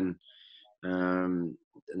playing, and then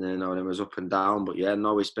you know, it was up and down. But yeah,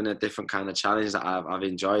 no, it's been a different kind of challenge that I've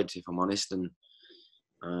enjoyed, if I'm honest. And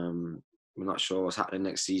we're not sure what's happening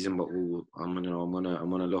next season, but I'm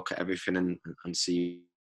gonna look at everything and see.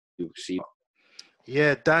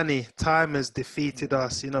 Yeah, Danny, time has defeated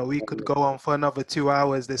us. You know, we could go on for another 2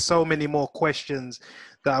 hours. There's so many more questions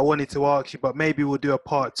that I wanted to ask you, but maybe we'll do a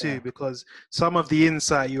part 2 because some of the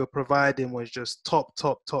insight you were providing was just top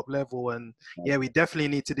level. And yeah, we definitely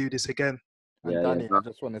need to do this again. And Danny, I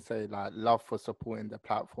just want to say, like, love for supporting the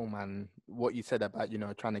platform, and what you said about, you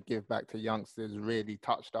know, trying to give back to youngsters really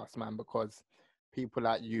touched us, man, because people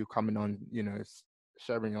like you coming on, you know,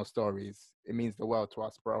 sharing your stories, it means the world to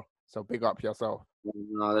us, bro. So big up yourself.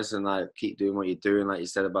 No, listen, like, keep doing what you're doing, like you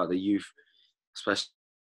said about the youth, especially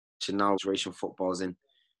now, generation football's in.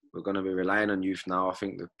 We're going to be relying on youth now. I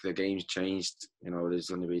think the game's changed. You know, there's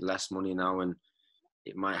going to be less money now, and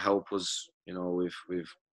it might help us, you know, with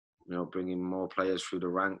you know, bringing more players through the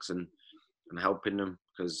ranks and helping them,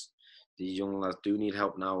 because these young lads do need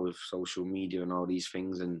help now with social media and all these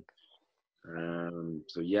things. And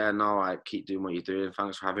so yeah, no, I keep doing what you're doing.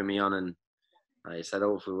 Thanks for having me on, and like I said,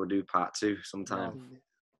 hopefully we'll do part 2 sometime.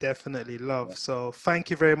 Definitely love. So thank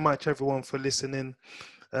you very much, everyone, for listening.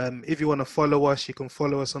 If you want to follow us, you can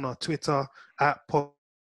follow us on our Twitter at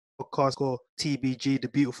podcast or TBG, the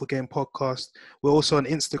Beautiful Game Podcast. We're also on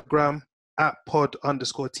Instagram at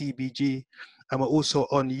pod_TBG, and we're also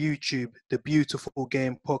on YouTube, the Beautiful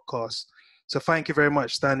Game Podcast. So thank you very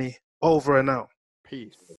much, Danny. Over and out.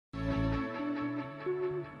 Peace.